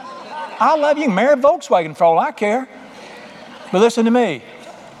me. I love you. You can marry Volkswagen for all I care. But listen to me.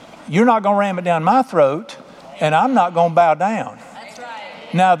 You're not going to ram it down my throat, and I'm not going to bow down. That's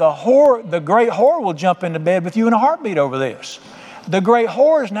right. Now, the great whore will jump into bed with you in a heartbeat over this. The great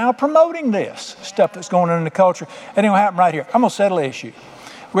whore is now promoting this stuff that's going on in the culture. It ain't going to happen right here. I'm going to settle the issue.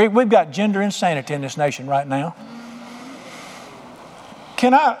 We've got gender insanity in this nation right now.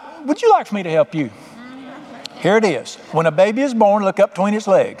 Would you like for me to help you? Here it is. When a baby is born, look up between its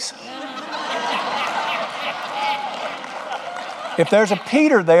legs. If there's a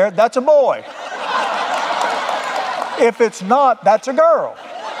Peter there, that's a boy. If it's not, that's a girl.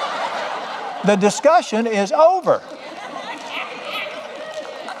 The discussion is over.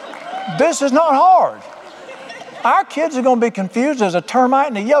 This is not hard. Our kids are going to be confused as a termite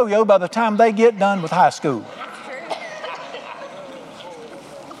and a yo-yo by the time they get done with high school.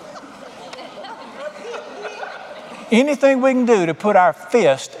 Anything we can do to put our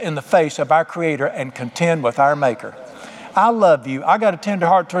fist in the face of our Creator and contend with our Maker. I love you. I got a tender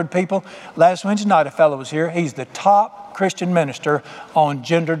heart toward people. Last Wednesday night, a fellow was here. He's the top Christian minister on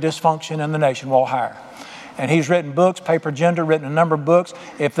gender dysfunction in the nation, Walt Heyer. And he's written books, Paper Gender, written a number of books.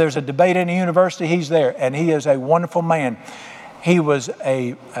 If there's a debate in a university, he's there. And he is a wonderful man. He was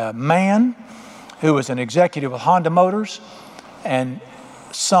a man who was an executive with Honda Motors, and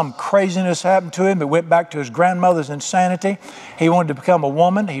some craziness happened to him. It went back to his grandmother's insanity. He wanted to become a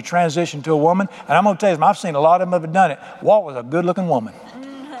woman. He transitioned to a woman. And I'm going to tell you, I've seen a lot of them have done it. Walt was a good-looking woman.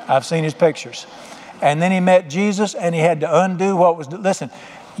 I've seen his pictures. And then he met Jesus, and he had to undo what was... Listen,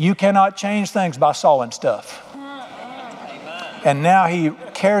 you cannot change things by sawing stuff. And now he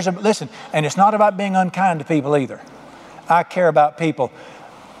cares about... Listen, and it's not about being unkind to people either. I care about people.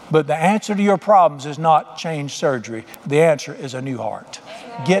 But the answer to your problems is not change surgery. The answer is a new heart.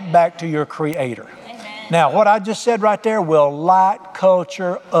 Get back to your Creator. Amen. Now, what I just said right there will light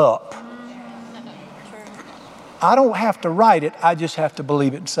culture up. I don't have to write it. I just have to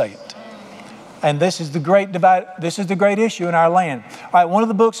believe it and say it. And this is the great divide. This is the great issue in our land. All right, one of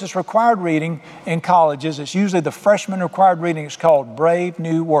the books that's required reading in colleges, it's usually the freshman required reading. It's called Brave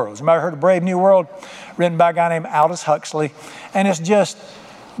New World. Anybody heard of Brave New World? Written by a guy named Aldous Huxley. And it's just...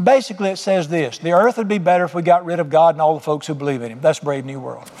 Basically, it says this: the earth would be better if we got rid of God and all the folks who believe in Him. That's Brave New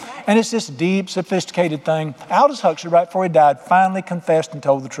World. And it's this deep, sophisticated thing. Aldous Huxley, right before he died, finally confessed and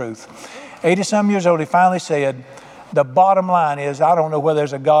told the truth. 80-some years old, he finally said, the bottom line is, I don't know whether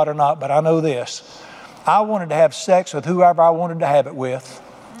there's a God or not, but I know this. I wanted to have sex with whoever I wanted to have it with,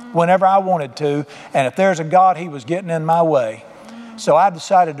 whenever I wanted to. And if there's a God, He was getting in my way. So I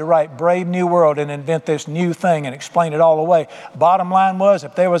decided to write Brave New World and invent this new thing and explain it all away. Bottom line was,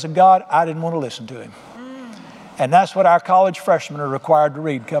 if there was a God, I didn't want to listen to Him. And that's what our college freshmen are required to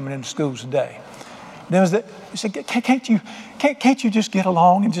read coming into schools today. Then was that, you said, can't you just get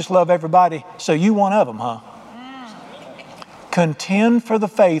along and just love everybody? So you one of them, huh? Contend for the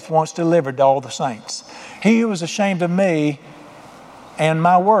faith once delivered to all the saints. He who was ashamed of me and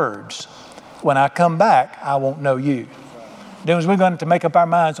my words, when I come back, I won't know you. Then we're going to make up our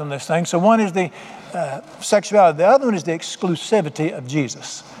minds on this thing. So one is the sexuality. The other one is the exclusivity of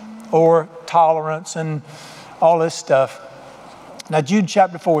Jesus, or tolerance and all this stuff. Now Jude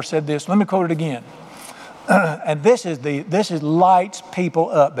chapter 4 said this. Let me quote it again. And this is lights people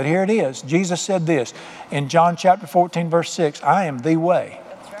up. But here it is. Jesus said this in John chapter 14 verse 6. I am the way,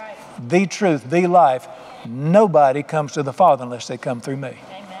 the truth, the life. Nobody comes to the Father unless they come through me.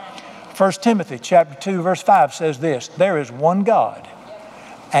 1 Timothy chapter 2 verse 5 says this: there is one God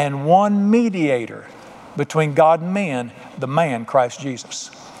and one mediator between God and men, the man Christ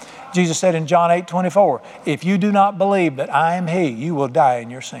Jesus. Jesus said in John 8:24, if you do not believe that I am He, you will die in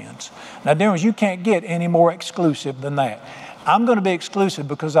your sins. Now, dear ones, you can't get any more exclusive than that. I'm going to be exclusive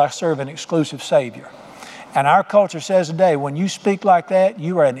because I serve an exclusive Savior. And our culture says today, when you speak like that,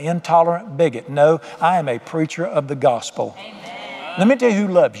 you are an intolerant bigot. No, I am a preacher of the gospel. Amen. Let me tell you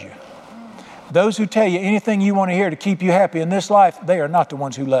who loves you. Those who tell you anything you want to hear to keep you happy in this life, they are not the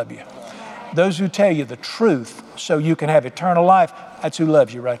ones who love you. Those who tell you the truth so you can have eternal life, that's who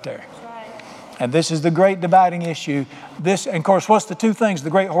loves you right there. And this is the great dividing issue. This, and of course, what's the two things the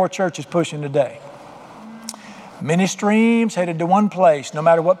great whore church is pushing today? Many streams headed to one place. No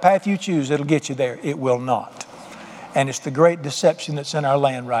matter what path you choose, it'll get you there. It will not. And it's the great deception that's in our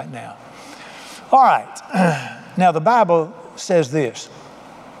land right now. All right. Now, the Bible says this.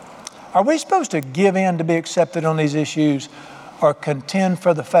 Are we supposed to give in to be accepted on these issues or contend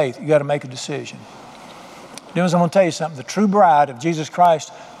for the faith? You got to make a decision. I'm going to tell you something. The true bride of Jesus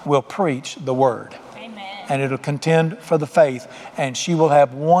Christ will preach the word. Amen. And it'll contend for the faith. And she will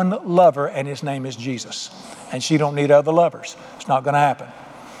have one lover, and his name is Jesus. And she don't need other lovers. It's not going to happen.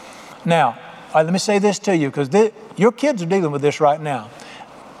 Now, let me say this to you, because your kids are dealing with this right now.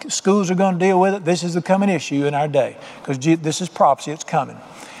 Schools are going to deal with it. This is the coming issue in our day, because this is prophecy. It's coming.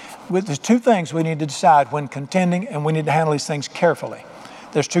 There's two things we need to decide when contending, and we need to handle these things carefully.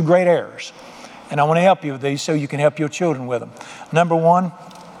 There's two great errors, and I want to help you with these so you can help your children with them. Number one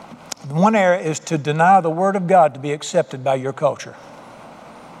error is to deny the Word of God to be accepted by your culture.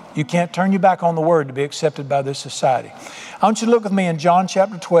 You can't turn your back on the Word to be accepted by this society. I want you to look with me in John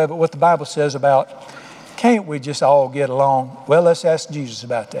chapter 12 at what the Bible says about, can't we just all get along? Well, let's ask Jesus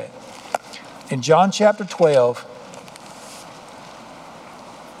about that. In John chapter 12,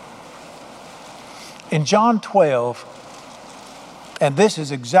 in John 12, and this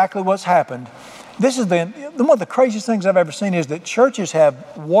is exactly what's happened. This is one of the craziest things I've ever seen is that churches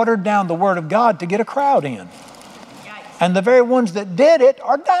have watered down the Word of God to get a crowd in. And the very ones that did it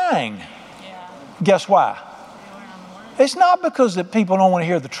are dying. Yeah. Guess why? It's not because that people don't want to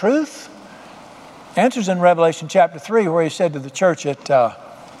hear the truth. Answer's in Revelation chapter 3, where He said to the church at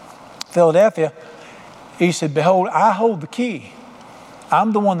Philadelphia, He said, behold, I hold the key.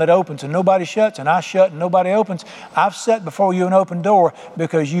 I'm the one that opens and nobody shuts, and I shut and nobody opens. I've set before you an open door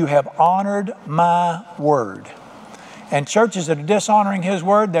because you have honored my word. And churches that are dishonoring His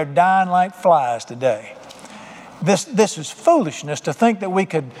word, they're dying like flies today. This is foolishness to think that we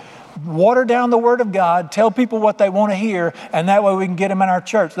could water down the word of God, tell people what they want to hear, and that way we can get them in our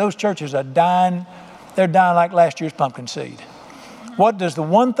church. Those churches are dying. They're dying like last year's pumpkin seed. What does the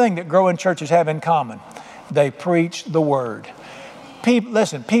one thing that growing churches have in common? They preach the word.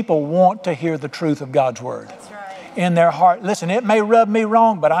 Listen, people want to hear the truth of God's word. That's right. In their heart. Listen, it may rub me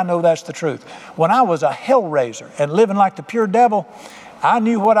wrong, but I know that's the truth. When I was a hell raiser and living like the pure devil, I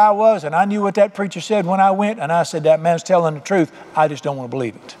knew what I was, and I knew what that preacher said when I went, and I said, that man's telling the truth. I just don't want to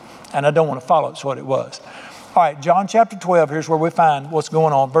believe it, and I don't want to follow it. It's what it was. All right, John chapter 12, here's where we find what's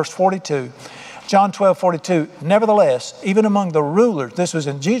going on. Verse 42, John 12:42, nevertheless, even among the rulers, this was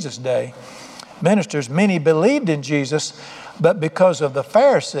in Jesus' day, ministers, many believed in Jesus, but because of the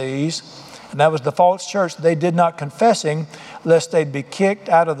Pharisees, and that was the false church, they did not confess Him, lest they'd be kicked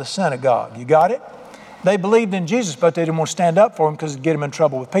out of the synagogue. You got it? They believed in Jesus, but they didn't want to stand up for Him because it'd get them in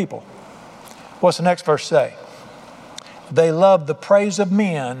trouble with people. What's the next verse say? They loved the praise of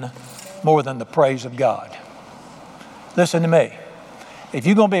men more than the praise of God. Listen to me. If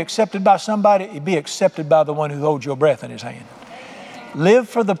you're going to be accepted by somebody, be accepted by the one who holds your breath in his hand. Live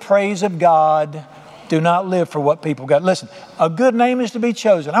for the praise of God. Do not live for what people got. Listen, a good name is to be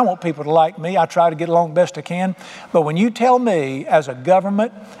chosen. I want people to like me. I try to get along best I can. But when you tell me as a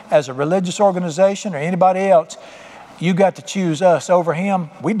government, as a religious organization or anybody else, you got to choose us over him,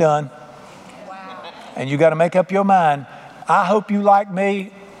 we done. Wow. And you got to make up your mind. I hope you like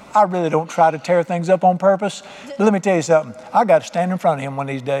me. I really don't try to tear things up on purpose. But let me tell you something. I got to stand in front of him one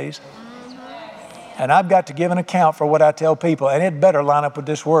of these days. And I've got to give an account for what I tell people. And it better line up with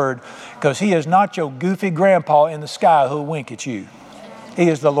this word, because he is not your goofy grandpa in the sky who'll wink at you. He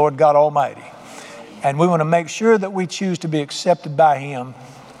is the Lord God Almighty. And we want to make sure that we choose to be accepted by him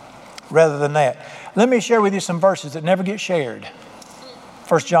rather than that. Let me share with you some verses that never get shared.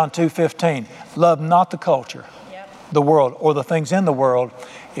 1 John 2:15. Love not the culture, the world, or the things in the world.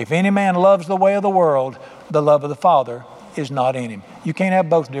 If any man loves the way of the world, the love of the Father is not in him. You can't have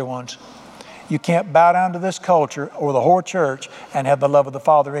both, dear ones. You can't bow down to this culture or the whore church and have the love of the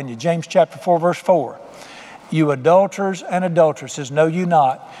Father in you. James chapter 4, verse 4. You adulterers and adulteresses, know you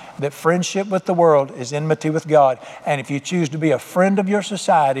not that friendship with the world is enmity with God. And if you choose to be a friend of your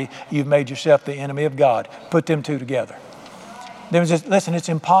society, you've made yourself the enemy of God. Put them two together. Listen, it's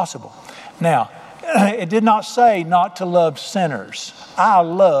impossible. Now, it did not say not to love sinners. I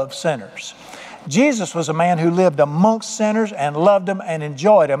love sinners. Jesus was a man who lived amongst sinners and loved them and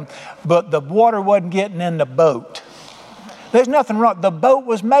enjoyed them, but the water wasn't getting in the boat. There's nothing wrong. The boat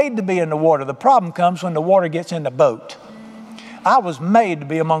was made to be in the water. The problem comes when the water gets in the boat. I was made to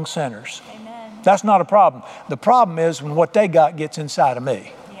be among sinners. Amen. That's not a problem. The problem is when what they got gets inside of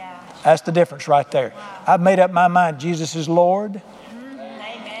me. Yeah. That's the difference right there. I've made up my mind Jesus is Lord.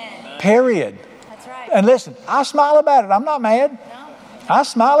 Amen. Period. That's right. And listen, I smile about it. I'm not mad. No. I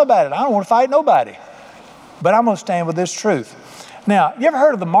smile about it. I don't want to fight nobody. But I'm going to stand with this truth. Now, you ever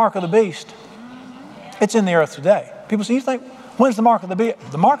heard of the mark of the beast? It's in the earth today. People say, you think, when's the mark of the beast?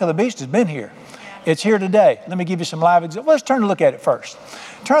 The mark of the beast has been here. It's here today. Let me give you some live examples. Let's turn and look at it first.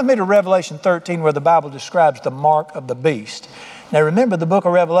 Turn with me to Revelation 13, where the Bible describes the mark of the beast. Now, remember, the book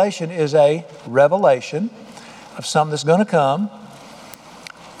of Revelation is a revelation of something that's going to come.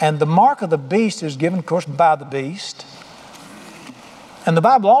 And the mark of the beast is given, of course, by the beast. And the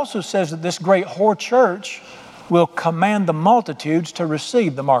Bible also says that this great whore church will command the multitudes to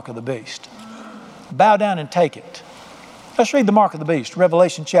receive the mark of the beast. Bow down and take it. Let's read the mark of the beast.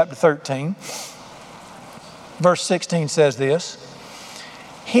 Revelation chapter 13, verse 16 says this.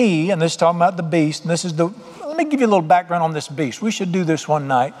 He, and this is talking about the beast, and let me give you a little background on this beast. We should do this one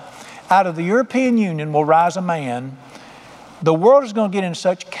night. Out of the European Union will rise a man. The world is going to get in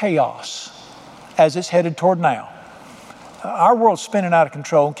such chaos as it's headed toward now. Our world's spinning out of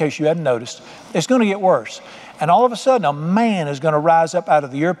control, in case you hadn't noticed. It's going to get worse. And all of a sudden, a man is going to rise up out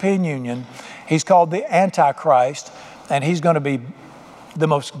of the European Union. He's called the Antichrist, and he's going to be the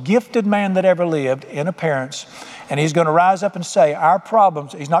most gifted man that ever lived in appearance. And he's going to rise up and say, our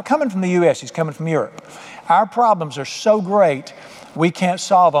problems, he's not coming from the U.S., he's coming from Europe. Our problems are so great, we can't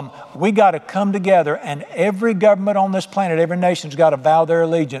solve them. We got to come together, and every government on this planet, every nation's got to vow their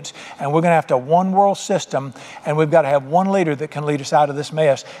allegiance, and we're going to have to have one world system, and we've got to have one leader that can lead us out of this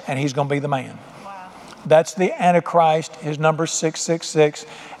mess, and he's going to be the man. Wow. That's the Antichrist. His number is 666,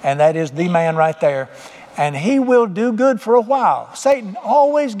 and that is the man right there. And he will do good for a while. Satan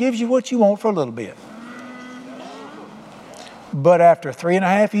always gives you what you want for a little bit. But after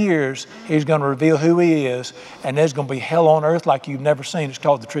 3.5 years, he's going to reveal who he is, and there's going to be hell on earth like you've never seen. It's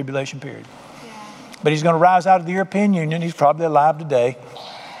called the tribulation period. Yeah. But he's going to rise out of the European Union. He's probably alive today.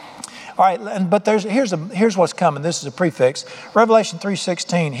 All right, but here's what's coming. This is a prefix. Revelation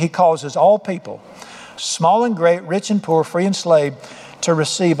 3:16, he causes all people, small and great, rich and poor, free and slave, to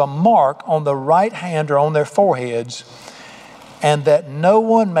receive a mark on the right hand or on their foreheads, and that no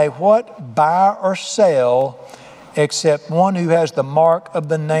one may what? Buy or sell except one who has the mark of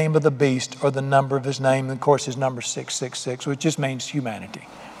the name of the beast or the number of his name. And of course, his number is 666, which just means humanity.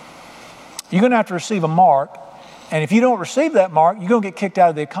 You're going to have to receive a mark. And if you don't receive that mark, you're going to get kicked out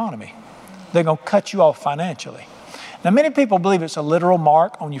of the economy. They're going to cut you off financially. Now, many people believe it's a literal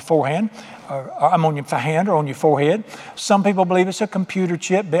mark on your forehead, or on your hand or on your forehead. Some people believe it's a computer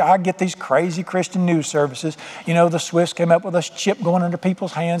chip. I get these crazy Christian news services. You know, the Swiss came up with a chip going under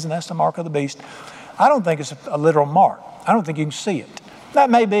people's hands, and that's the mark of the beast. I don't think it's a literal mark. I don't think you can see it. That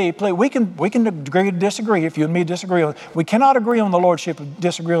may be. We can agree to disagree. If you and me disagree on it, we cannot agree on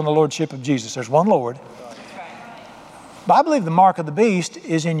disagree on the lordship of Jesus. There's one Lord. But I believe the mark of the beast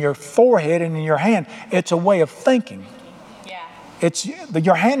is in your forehead and in your hand. It's a way of thinking. Yeah.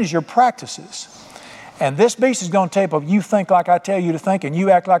 Your hand is your practices. And this beast is going to tell you, if you think like I tell you to think and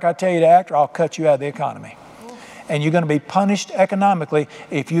you act like I tell you to act, or I'll cut you out of the economy. And you're going to be punished economically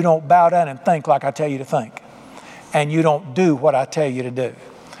if you don't bow down and think like I tell you to think. And you don't do what I tell you to do.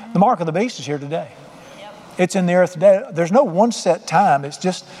 The mark of the beast is here today. Yep. It's in the earth today. There's no one set time.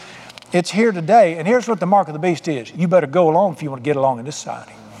 It's here today. And here's what the mark of the beast is. You better go along if you want to get along in this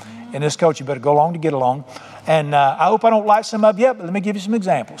society. In this culture, you better go along to get along. And I hope I don't light some up yet, but let me give you some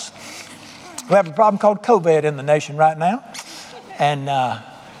examples. We have a problem called COVID in the nation right now. And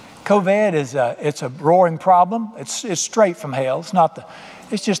COVID it's a roaring problem. It's straight from hell.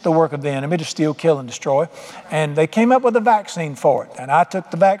 It's just the work of the enemy to steal, kill, and destroy. And they came up with a vaccine for it. And I took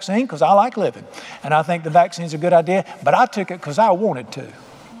the vaccine because I like living. And I think the vaccine's a good idea. But I took it because I wanted to.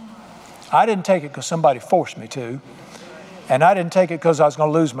 I didn't take it because somebody forced me to. And I didn't take it because I was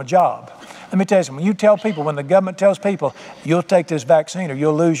going to lose my job. Let me tell you something. When the government tells people, you'll take this vaccine or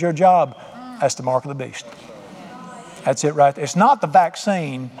you'll lose your job, that's the mark of the beast. That's it right there. It's not the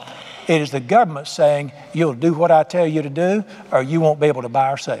vaccine. It is the government saying, you'll do what I tell you to do or you won't be able to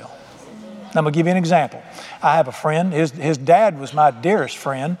buy or sell. Now, I'm going to give you an example. I have a friend. His dad was my dearest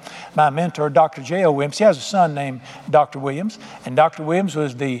friend, my mentor, Dr. J.O. Williams. He has a son named Dr. Williams. And Dr. Williams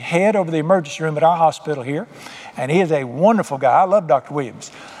was the head over the emergency room at our hospital here. And he is a wonderful guy. I love Dr. Williams.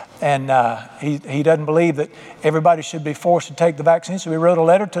 And he doesn't believe that everybody should be forced to take the vaccine. So he wrote a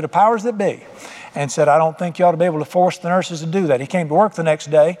letter to the powers that be and said, I don't think you ought to be able to force the nurses to do that. He came to work the next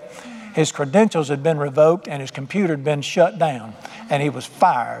day. His credentials had been revoked and his computer had been shut down. And he was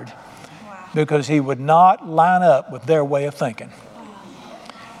fired because he would not line up with their way of thinking.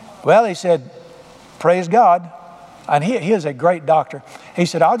 Well, he said, praise God. And he is a great doctor. He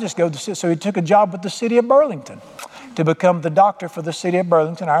said, I'll just go to, so he took a job with the city of Burlington to become the doctor for the city of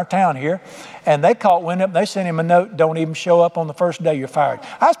Burlington, our town here. And they caught wind up and they sent him a note, don't even show up on the first day you're fired.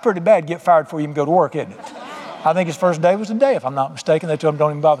 That's pretty bad, get fired before you even go to work, isn't it? I think his first day was the day, if I'm not mistaken. They told him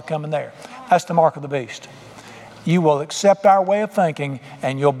don't even bother coming there. That's the mark of the beast. You will accept our way of thinking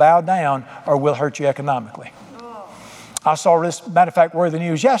and you'll bow down or we'll hurt you economically. I saw this, matter of fact, worthy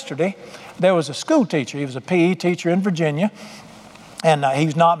news yesterday. There was a school teacher. He was a PE teacher in Virginia. And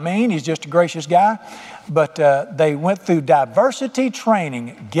he's not mean. He's just a gracious guy. But they went through diversity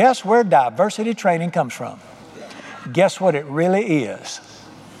training. Guess where diversity training comes from? Guess what it really is?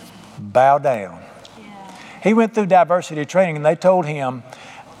 Bow down. Yeah. He went through diversity training and they told him,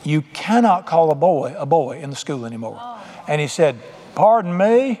 you cannot call a boy in the school anymore. Oh. And he said, pardon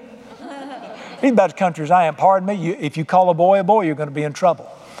me? He's about as country as I am. Pardon me? If you call a boy, you're going to be in trouble.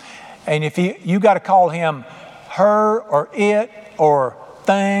 And if you got to call him her or it or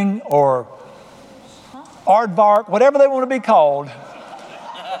thing or aardvark, whatever they want to be called,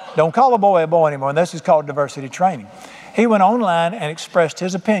 don't call a boy anymore. And this is called diversity training. He went online and expressed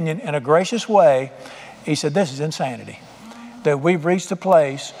his opinion in a gracious way. He said, this is insanity. That we've reached a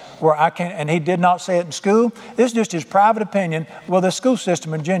place where I can't, and he did not say it in school. This is just his private opinion. Well, the school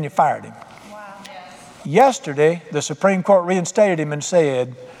system in Virginia fired him. Wow. Yesterday, the Supreme Court reinstated him and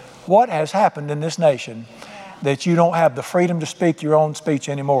said, what has happened in this nation that you don't have the freedom to speak your own speech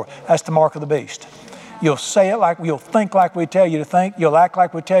anymore? That's the mark of the beast. You'll say it you'll think like we tell you to think, you'll act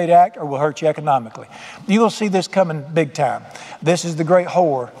like we tell you to act, or we'll hurt you economically. You will see this coming big time. This is the great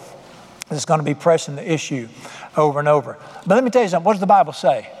whore that's going to be pressing the issue over and over. But let me tell you something. What does the Bible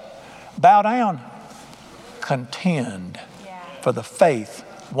say? Bow down, contend for the faith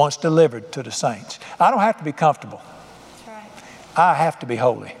once delivered to the saints. I don't have to be comfortable. That's right. I have to be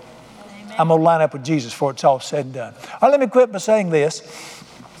holy. Amen. I'm going to line up with Jesus before it's all said and done. All right, let me quit by saying this.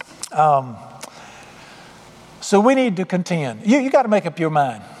 So we need to contend. You got to make up your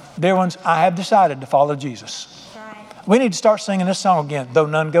mind. Dear ones, I have decided to follow Jesus. Right. We need to start singing this song again. Though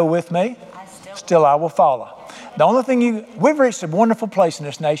none go with me, still I will follow. The only thing we've reached a wonderful place in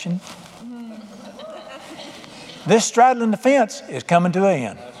this nation. This straddling the fence is coming to an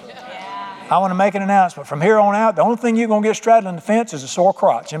end. I want to make an announcement. From here on out, the only thing you're going to get straddling the fence is a sore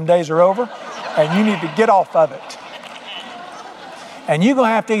crotch. Them days are over, and you need to get off of it. And you're going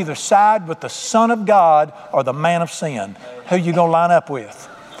to have to either side with the Son of God or the man of sin. Who you going to line up with?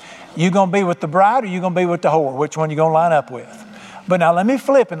 You going to be with the bride or you going to be with the whore? Which one you going to line up with? But now let me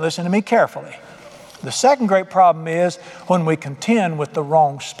flip and listen to me carefully. The second great problem is when we contend with the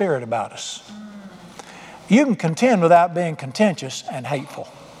wrong spirit about us. You can contend without being contentious and hateful.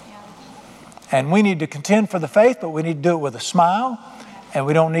 And we need to contend for the faith, but we need to do it with a smile, and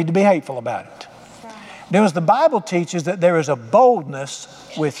we don't need to be hateful about it. Because the Bible teaches that there is a boldness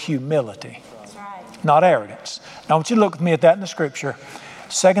with humility, not arrogance. Now I want you to look with me at that in the scripture.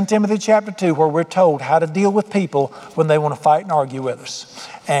 2 Timothy chapter 2, where we're told how to deal with people when they want to fight and argue with us.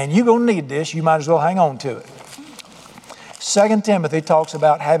 And you're going to need this. You might as well hang on to it. 2 Timothy talks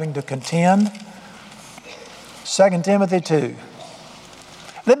about having to contend. 2 Timothy 2.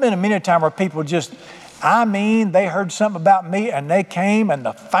 There's been many times where people they heard something about me and they came and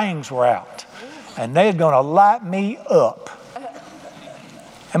the fangs were out. And they're going to light me up.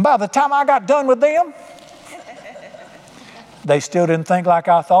 And by the time I got done with them, they still didn't think like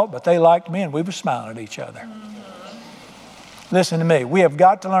I thought, but they liked me and we were smiling at each other. Listen to me. We have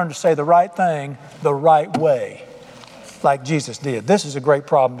got to learn to say the right thing the right way, like Jesus did. This is a great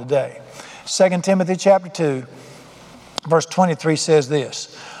problem today. 2 Timothy chapter 2, verse 23 says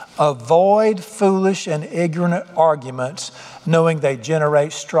this: avoid foolish and ignorant arguments, knowing they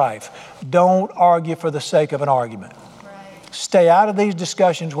generate strife. Don't argue for the sake of an argument. Right. Stay out of these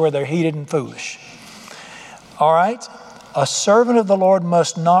discussions where they're heated and foolish. All right? A servant of the Lord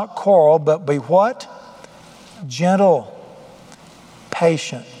must not quarrel, but be what? Gentle,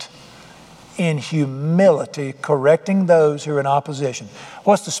 patient, in humility, correcting those who are in opposition.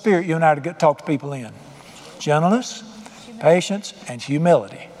 What's the spirit you and I are to talk to people in? Gentleness, patience, and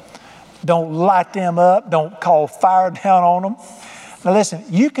humility. Don't light them up. Don't call fire down on them. Now listen,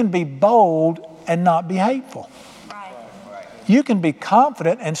 you can be bold and not be hateful. Right. You can be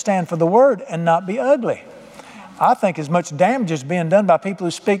confident and stand for the word and not be ugly. I think as much damage is being done by people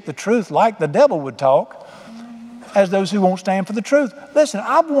who speak the truth like the devil would talk as those who won't stand for the truth. Listen,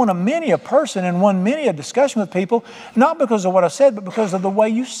 I've won many a person and won many a discussion with people, not because of what I said, but because of the way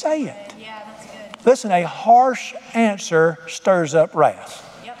you say it. Yeah, that's good. Listen, a harsh answer stirs up wrath.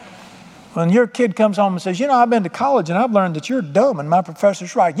 Yep. When your kid comes home and says, you know, I've been to college and I've learned that you're dumb and my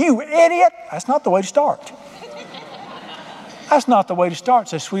professor's right. You idiot! That's not the way to start. That's not the way to start.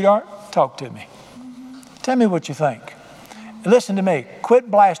 Say, sweetheart, talk to me. Tell me what you think. Listen to me.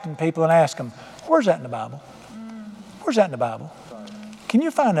 Quit blasting people and ask them, where's that in the Bible? Where's that in the Bible? Can you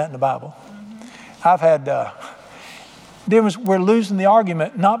find that in the Bible? I've had, we're losing the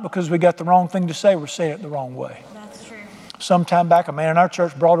argument, not because we got the wrong thing to say, we're saying it the wrong way. That's true. Some time back, a man in our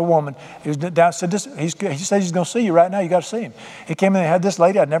church brought a woman. He was down, said this, he said he's going to see you right now. You got to see him. He came in and had this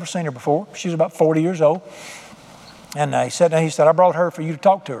lady. I'd never seen her before. She was about 40 years old. And he said, I brought her for you to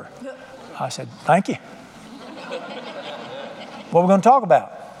talk to her. I said, thank you. What are we going to talk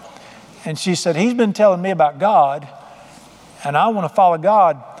about? And she said, he's been telling me about God, and I want to follow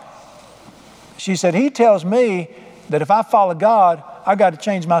God. She said, he tells me that if I follow God, I got to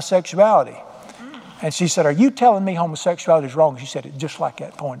change my sexuality. And she said, are you telling me homosexuality is wrong? She said it just like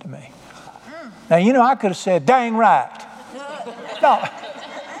that, pointed to me. Now, you know, I could have said, dang right. No.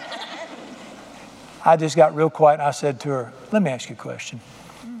 I just got real quiet and I said to her, let me ask you a question.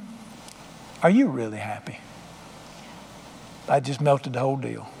 Are you really happy? I just melted the whole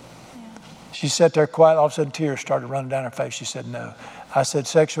deal. She sat there quiet. All of a sudden, tears started running down her face. She said, no. I said,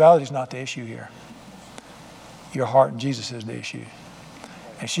 sexuality is not the issue here. Your heart in Jesus is the issue.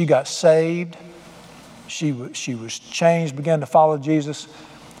 And she got saved. She was changed, began to follow Jesus.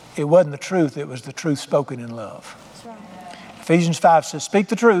 It wasn't the truth. It was the truth spoken in love. That's right. Ephesians 5 says, speak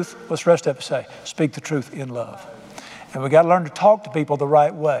the truth. What's the rest of it say? Speak the truth in love. And we got to learn to talk to people the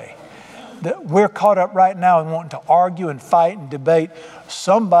right way. We're caught up right now in wanting to argue and fight and debate.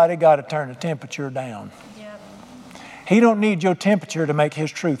 Somebody got to turn the temperature down. Yep. He don't need your temperature to make his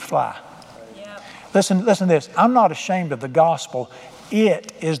truth fly. Yep. Listen to this. I'm not ashamed of the gospel.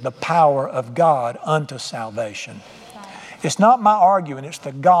 It is the power of God unto salvation. Right. It's not my arguing. It's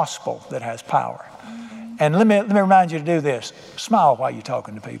the gospel that has power. Mm-hmm. And let me remind you to do this. Smile while you're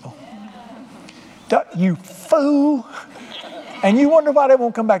talking to people. You fool. And you wonder why they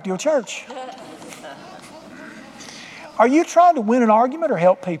won't come back to your church. Are you trying to win an argument or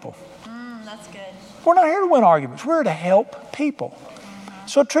help people? That's good. We're not here to win arguments. We're here to help people.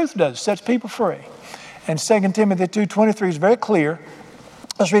 So what truth does, sets people free. And 2 Timothy 2:23 is very clear.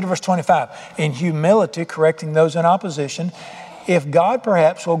 Let's read verse 25. In humility, correcting those in opposition, if God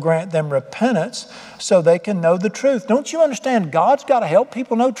perhaps will grant them repentance so they can know the truth. Don't you understand God's got to help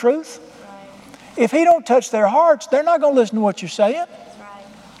people know truth? Right. If he don't touch their hearts, they're not going to listen to what you're saying. Right.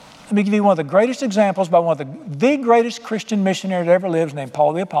 Let me give you one of the greatest examples by one of the greatest Christian missionary that ever lived, named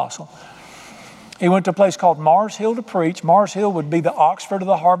Paul the Apostle. He went to a place called Mars Hill to preach. Mars Hill would be the Oxford or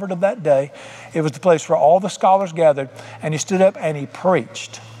the Harvard of that day. It was the place where all the scholars gathered. And he stood up and he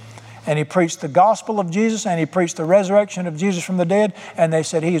preached. And he preached the gospel of Jesus, and he preached the resurrection of Jesus from the dead. And they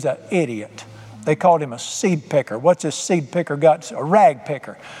said he's an idiot. They called him a seed picker. What's this seed picker got to say? A rag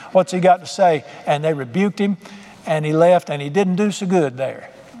picker. What's he got to say? And they rebuked him, and he left, and he didn't do so good there.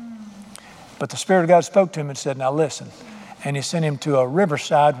 But the Spirit of God spoke to him and said, now listen. And he sent him to a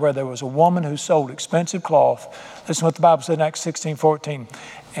riverside where there was a woman who sold expensive cloth. Listen to what the Bible said in Acts 16:14.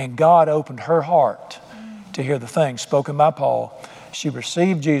 And God opened her heart to hear the things spoken by Paul. She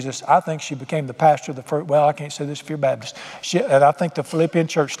received Jesus. I think she became the pastor of the first, well, I can't say this if you're Baptist. And I think the Philippian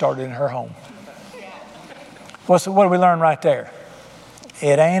church started in her home. What do we learn right there?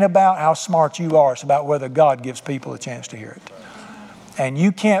 It ain't about how smart you are. It's about whether God gives people a chance to hear it. And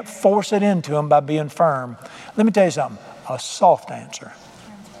you can't force it into them by being firm. Let me tell you something. A soft answer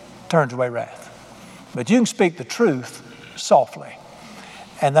turns away wrath. But you can speak the truth softly.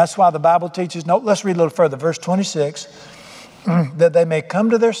 And that's why the Bible teaches, let's read a little further. Verse 26, that they may come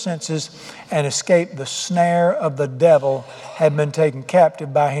to their senses and escape the snare of the devil, have been taken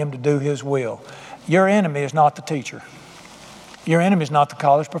captive by him to do his will. Your enemy is not the teacher. Your enemy is not the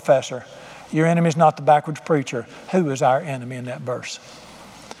college professor. Your enemy is not the backwards preacher. Who is our enemy in that verse?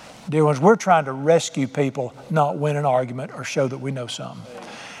 Dear ones, we're trying to rescue people, not win an argument or show that we know something.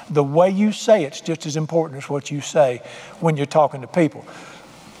 The way you say it's just as important as what you say when you're talking to people.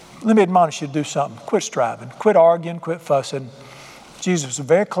 Let me admonish you to do something. Quit striving. Quit arguing. Quit fussing. Jesus was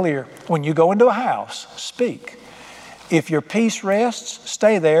very clear. When you go into a house, speak. If your peace rests,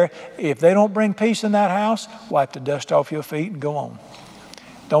 stay there. If they don't bring peace in that house, wipe the dust off your feet and go on.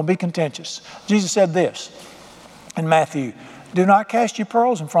 Don't be contentious. Jesus said this in Matthew, do not cast your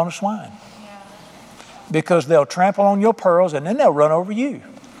pearls in front of swine, because they'll trample on your pearls and then they'll run over you.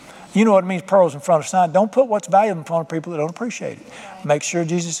 You know what it means, pearls in front of swine. Don't put what's valuable in front of people that don't appreciate it. Make sure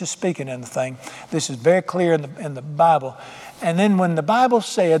Jesus is speaking in the thing. This is very clear in the Bible. And then when the Bible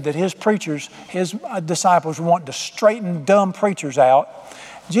said that his preachers, his disciples want to straighten dumb preachers out,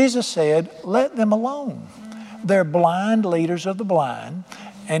 Jesus said, let them alone. They're blind leaders of the blind.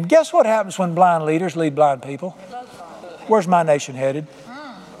 And guess what happens when blind leaders lead blind people? Where's my nation headed?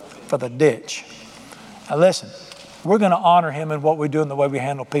 For the ditch. Now listen, we're going to honor him in what we do and the way we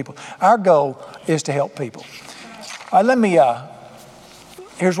handle people. Our goal is to help people. All right,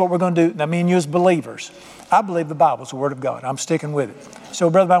 here's what we're going to do. Now, me and you as believers, I believe the Bible's the Word of God. I'm sticking with it. So,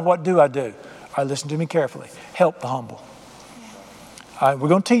 Brother Brown, what do? All right, listen to me carefully. Help the humble. All right, we're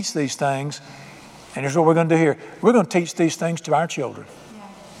going to teach these things. And here's what we're going to do here. We're going to teach these things to our children.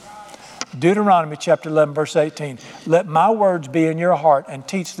 Deuteronomy chapter 11, verse 18. Let my words be in your heart and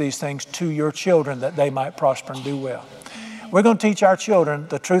teach these things to your children that they might prosper and do well. We're going to teach our children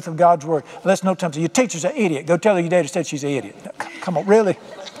the truth of God's word. Let's no time say, your teacher's an idiot. Go tell her your daddy said she's an idiot. Come on, really?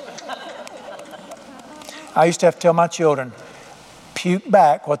 I used to have to tell my children, puke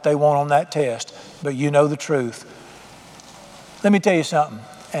back what they want on that test, but you know the truth. Let me tell you something.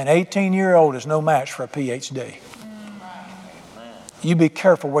 An 18-year-old is no match for a PhD. You be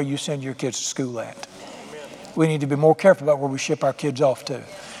careful where you send your kids to school at. We need to be more careful about where we ship our kids off to.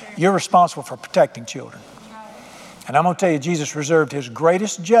 You're responsible for protecting children. And I'm going to tell you, Jesus reserved his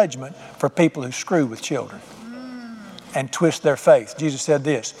greatest judgment for people who screw with children and twist their faith. Jesus said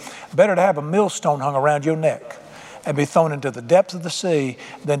this, better to have a millstone hung around your neck and be thrown into the depths of the sea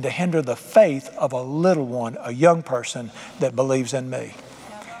than to hinder the faith of a little one, a young person that believes in me.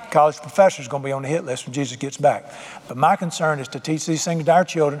 College professors are going to be on the hit list when Jesus gets back. But my concern is to teach these things to our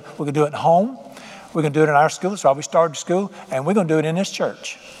children. We're going to do it at home. We're going to do it in our school. That's why we started school. And we're going to do it in this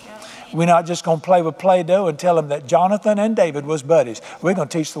church. We're not just going to play with Play-Doh and tell them that Jonathan and David was buddies. We're going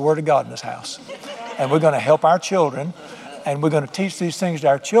to teach the Word of God in this house. And we're going to help our children. And we're going to teach these things to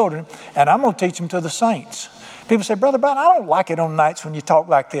our children. And I'm going to teach them to the saints. People say, Brother Brown, I don't like it on nights when you talk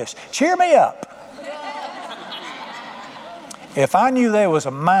like this. Cheer me up. If I knew there was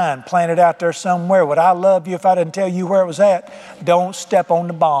a mine planted out there somewhere, would I love you if I didn't tell you where it was at? Don't step on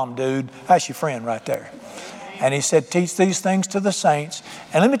the bomb, dude. That's your friend right there. And he said, teach these things to the saints.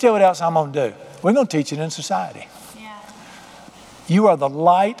 And let me tell you what else I'm going to do. We're going to teach it in society. You are the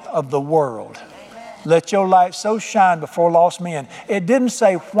light of the world. Let your light so shine before lost men. It didn't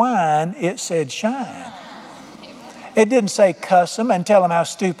say whine, it said shine. It didn't say cuss them and tell them how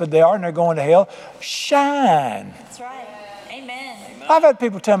stupid they are and they're going to hell. Shine. That's right. Amen. I've had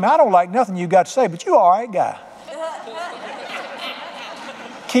people tell me, I don't like nothing you got to say, but you're all right guy.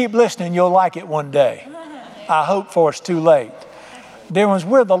 Keep listening, you'll like it one day. I hope for it's too late. Dear ones,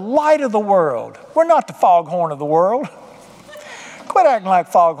 we're the light of the world. We're not the foghorn of the world. Quit acting like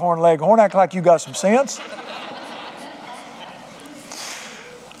foghorn leghorn, act like you got some sense.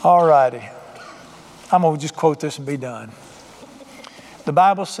 All righty. I'm going to just quote this and be done. The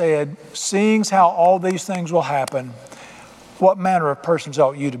Bible said, seeing how all these things will happen, what manner of persons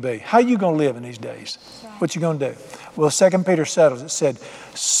ought you to be? How are you going to live in these days? What you going to do? Well, 2 Peter settles it, said,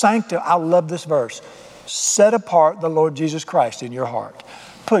 I love this verse. Set apart the Lord Jesus Christ in your heart.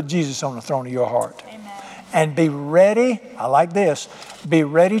 Put Jesus on the throne of your heart. Amen. And be ready, I like this, be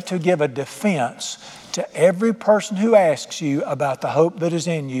ready to give a defense to every person who asks you about the hope that is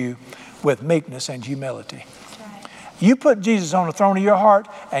in you with meekness and humility. Right. You put Jesus on the throne of your heart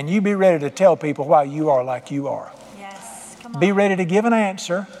and you be ready to tell people why you are like you are. Yes. Come on. Be ready to give an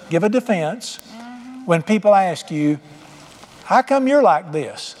answer, give a defense. When people ask you, how come you're like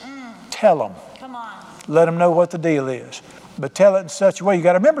this? Tell them. Come on. Let them know what the deal is. But tell it in such a way. You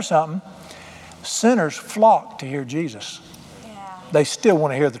got to remember something. Sinners flock to hear Jesus. Yeah. They still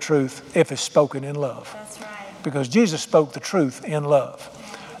want to hear the truth if it's spoken in love. That's right. Because Jesus spoke the truth in love.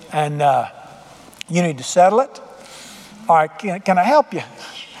 And you need to settle it. All right, can I help you?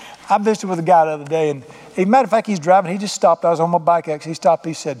 I visited with a guy the other day, and as a matter of fact, he's driving. He just stopped. I was on my bike, actually. He stopped.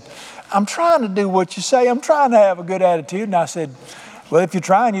 He said, I'm trying to do what you say. I'm trying to have a good attitude. And I said, well, if you're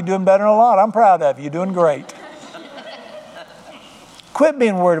trying, you're doing better than a lot. I'm proud of you. You're doing great. Quit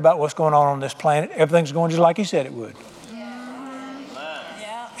being worried about what's going on this planet. Everything's going just like he said it would.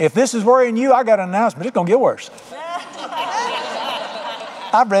 Yeah. If this is worrying you, I got an announcement. It's going to get worse.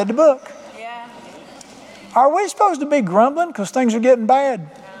 I've read the book. Yeah. Are we supposed to be grumbling because things are getting bad?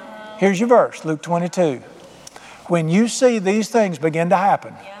 Here's your verse, Luke 22. When you see these things begin to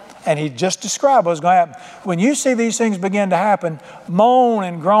happen, and he just described what's going to happen. When you see these things begin to happen, moan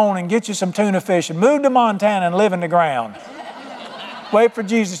and groan and get you some tuna fish and move to Montana and live in the ground. Wait for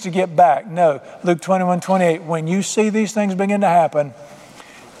Jesus to get back. No, Luke 21:28. When you see these things begin to happen,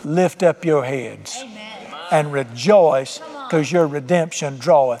 lift up your heads. Amen. And rejoice because your redemption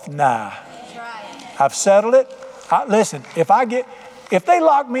draweth nigh. That's right. I've settled it. Listen, if they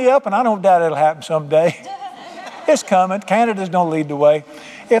lock me up, and I don't doubt it'll happen someday, it's coming. Canada's going to lead the way.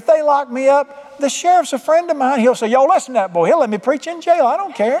 If they lock me up, the sheriff's a friend of mine. He'll say, yo, listen to that boy. He'll let me preach in jail. I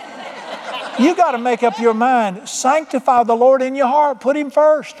don't care. You got to make up your mind. Sanctify the Lord in your heart. Put him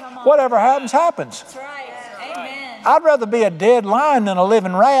first. Whatever happens, happens. That's right. Amen. I'd rather be a dead lion than a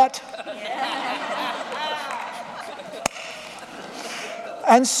living rat.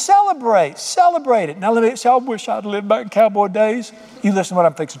 And celebrate it. Now let me say, I wish I'd lived back in cowboy days. You listen to what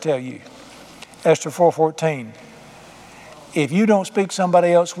I'm fixing to tell you. Esther 4:14. If you don't speak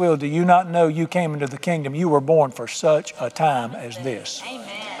somebody else's will, do you not know you came into the kingdom? You were born for such a time as this. Amen.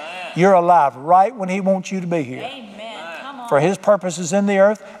 You're alive right when he wants you to be here. Amen. Come on. For his purposes in the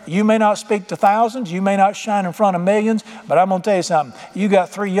earth. You may not speak to thousands. You may not shine in front of millions. But I'm going to tell you something. You got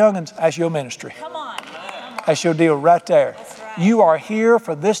 3 young'uns. That's your ministry. Come on. That's your deal right there. That's right. You are here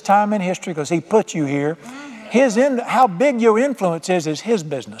for this time in history because he put you here. How big your influence is his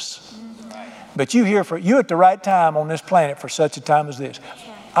business. But you at the right time on this planet for such a time as this.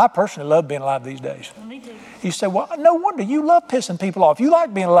 I personally love being alive these days. Me too. You say, well, no wonder you love pissing people off. You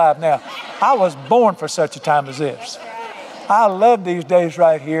like being alive now. I was born for such a time as this. I love these days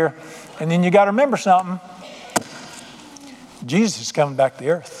right here. And then you got to remember something. Jesus is coming back to the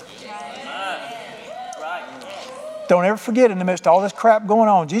earth. Don't ever forget, in the midst of all this crap going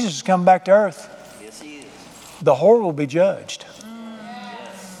on, Jesus is coming back to earth. Yes, he is. The whore will be judged.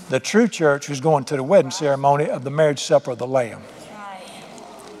 The true church is going to the wedding ceremony of the marriage supper of the Lamb. Right.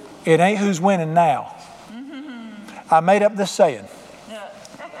 It ain't who's winning now. I made up this saying.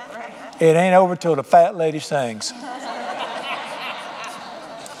 It ain't over till the fat lady sings.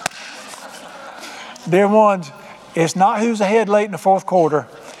 Dear ones, it's not who's ahead late in the fourth quarter.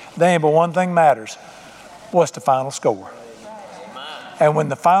 There ain't but one thing matters. What's the final score? And when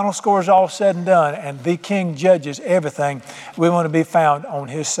the final score is all said and done and the King judges everything, we want to be found on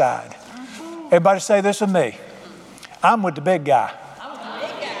his side. Everybody say this with me. I'm with the big guy.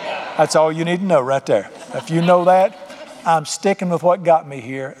 That's all you need to know right there. If you know that, I'm sticking with what got me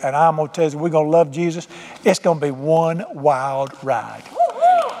here. And I'm going to tell you, we're going to love Jesus. It's going to be one wild ride.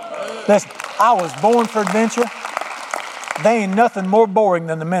 Listen, I was born for adventure. They ain't nothing more boring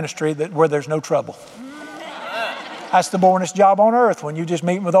than the ministry where there's no trouble. That's the boringest job on earth, when you just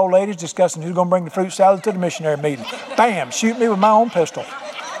meeting with old ladies discussing who's going to bring the fruit salad to the missionary meeting. Bam, shoot me with my own pistol.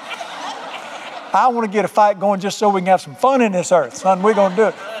 I want to get a fight going just so we can have some fun in this earth. Son, we're going to do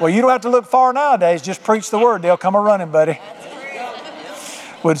it. Well, you don't have to look far nowadays. Just preach the word. They'll come a-running, buddy.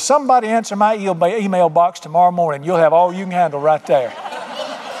 Would somebody answer my email box tomorrow morning? You'll have all you can handle right there.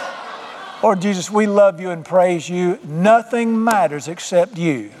 Lord Jesus, we love you and praise you. Nothing matters except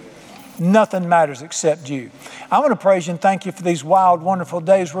you. Nothing matters except you. I want to praise you and thank you for these wild, wonderful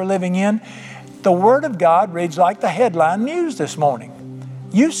days we're living in. The Word of God reads like the headline news this morning.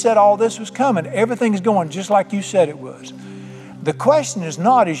 You said all this was coming. Everything is going just like you said it was. The question is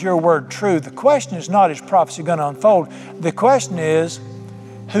not, is your word true? The question is not, is prophecy going to unfold? The question is,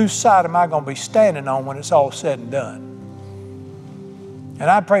 whose side am I going to be standing on when it's all said and done? And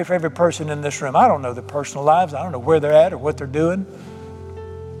I pray for every person in this room. I don't know their personal lives. I don't know where they're at or what they're doing.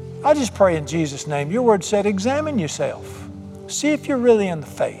 I just pray in Jesus' name. Your word said, examine yourself. See if you're really in the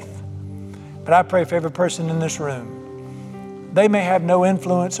faith. But I pray for every person in this room. They may have no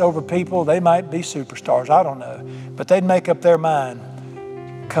influence over people. They might be superstars. I don't know. But they'd make up their mind,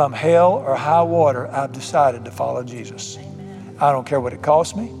 come hell or high water, I've decided to follow Jesus. I don't care what it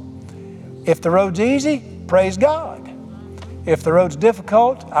costs me. If the road's easy, praise God. If the road's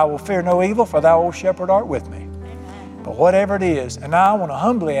difficult, I will fear no evil, for thou, O shepherd, art with me. But whatever it is, and now I want to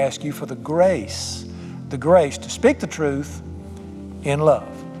humbly ask you for the grace to speak the truth in love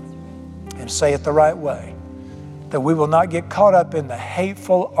and say it the right way. That we will not get caught up in the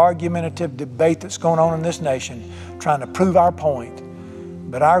hateful, argumentative debate that's going on in this nation, trying to prove our point.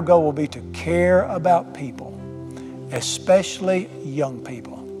 But our goal will be to care about people, especially young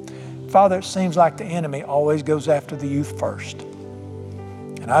people. Father, it seems like the enemy always goes after the youth first.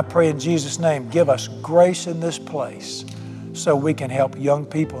 And I pray in Jesus' name, give us grace in this place so we can help young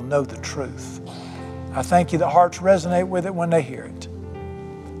people know the truth. I thank you that hearts resonate with it when they hear it.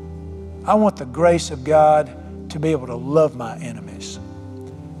 I want the grace of God to be able to love my enemies.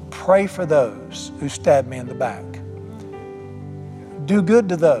 Pray for those who stab me in the back. Do good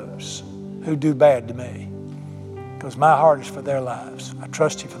to those who do bad to me, because my heart is for their lives. I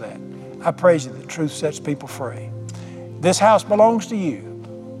trust you for that. I praise you that truth sets people free. This house belongs to you.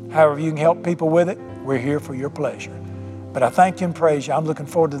 However you can help people with it, we're here for your pleasure. But I thank you and praise you. I'm looking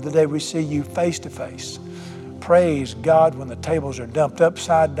forward to the day we see you face to face. Praise God when the tables are dumped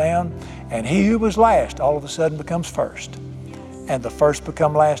upside down and he who was last all of a sudden becomes first, and the first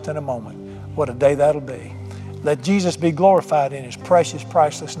become last in a moment. What a day that'll be. Let Jesus be glorified in his precious,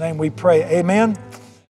 priceless name we pray. Amen.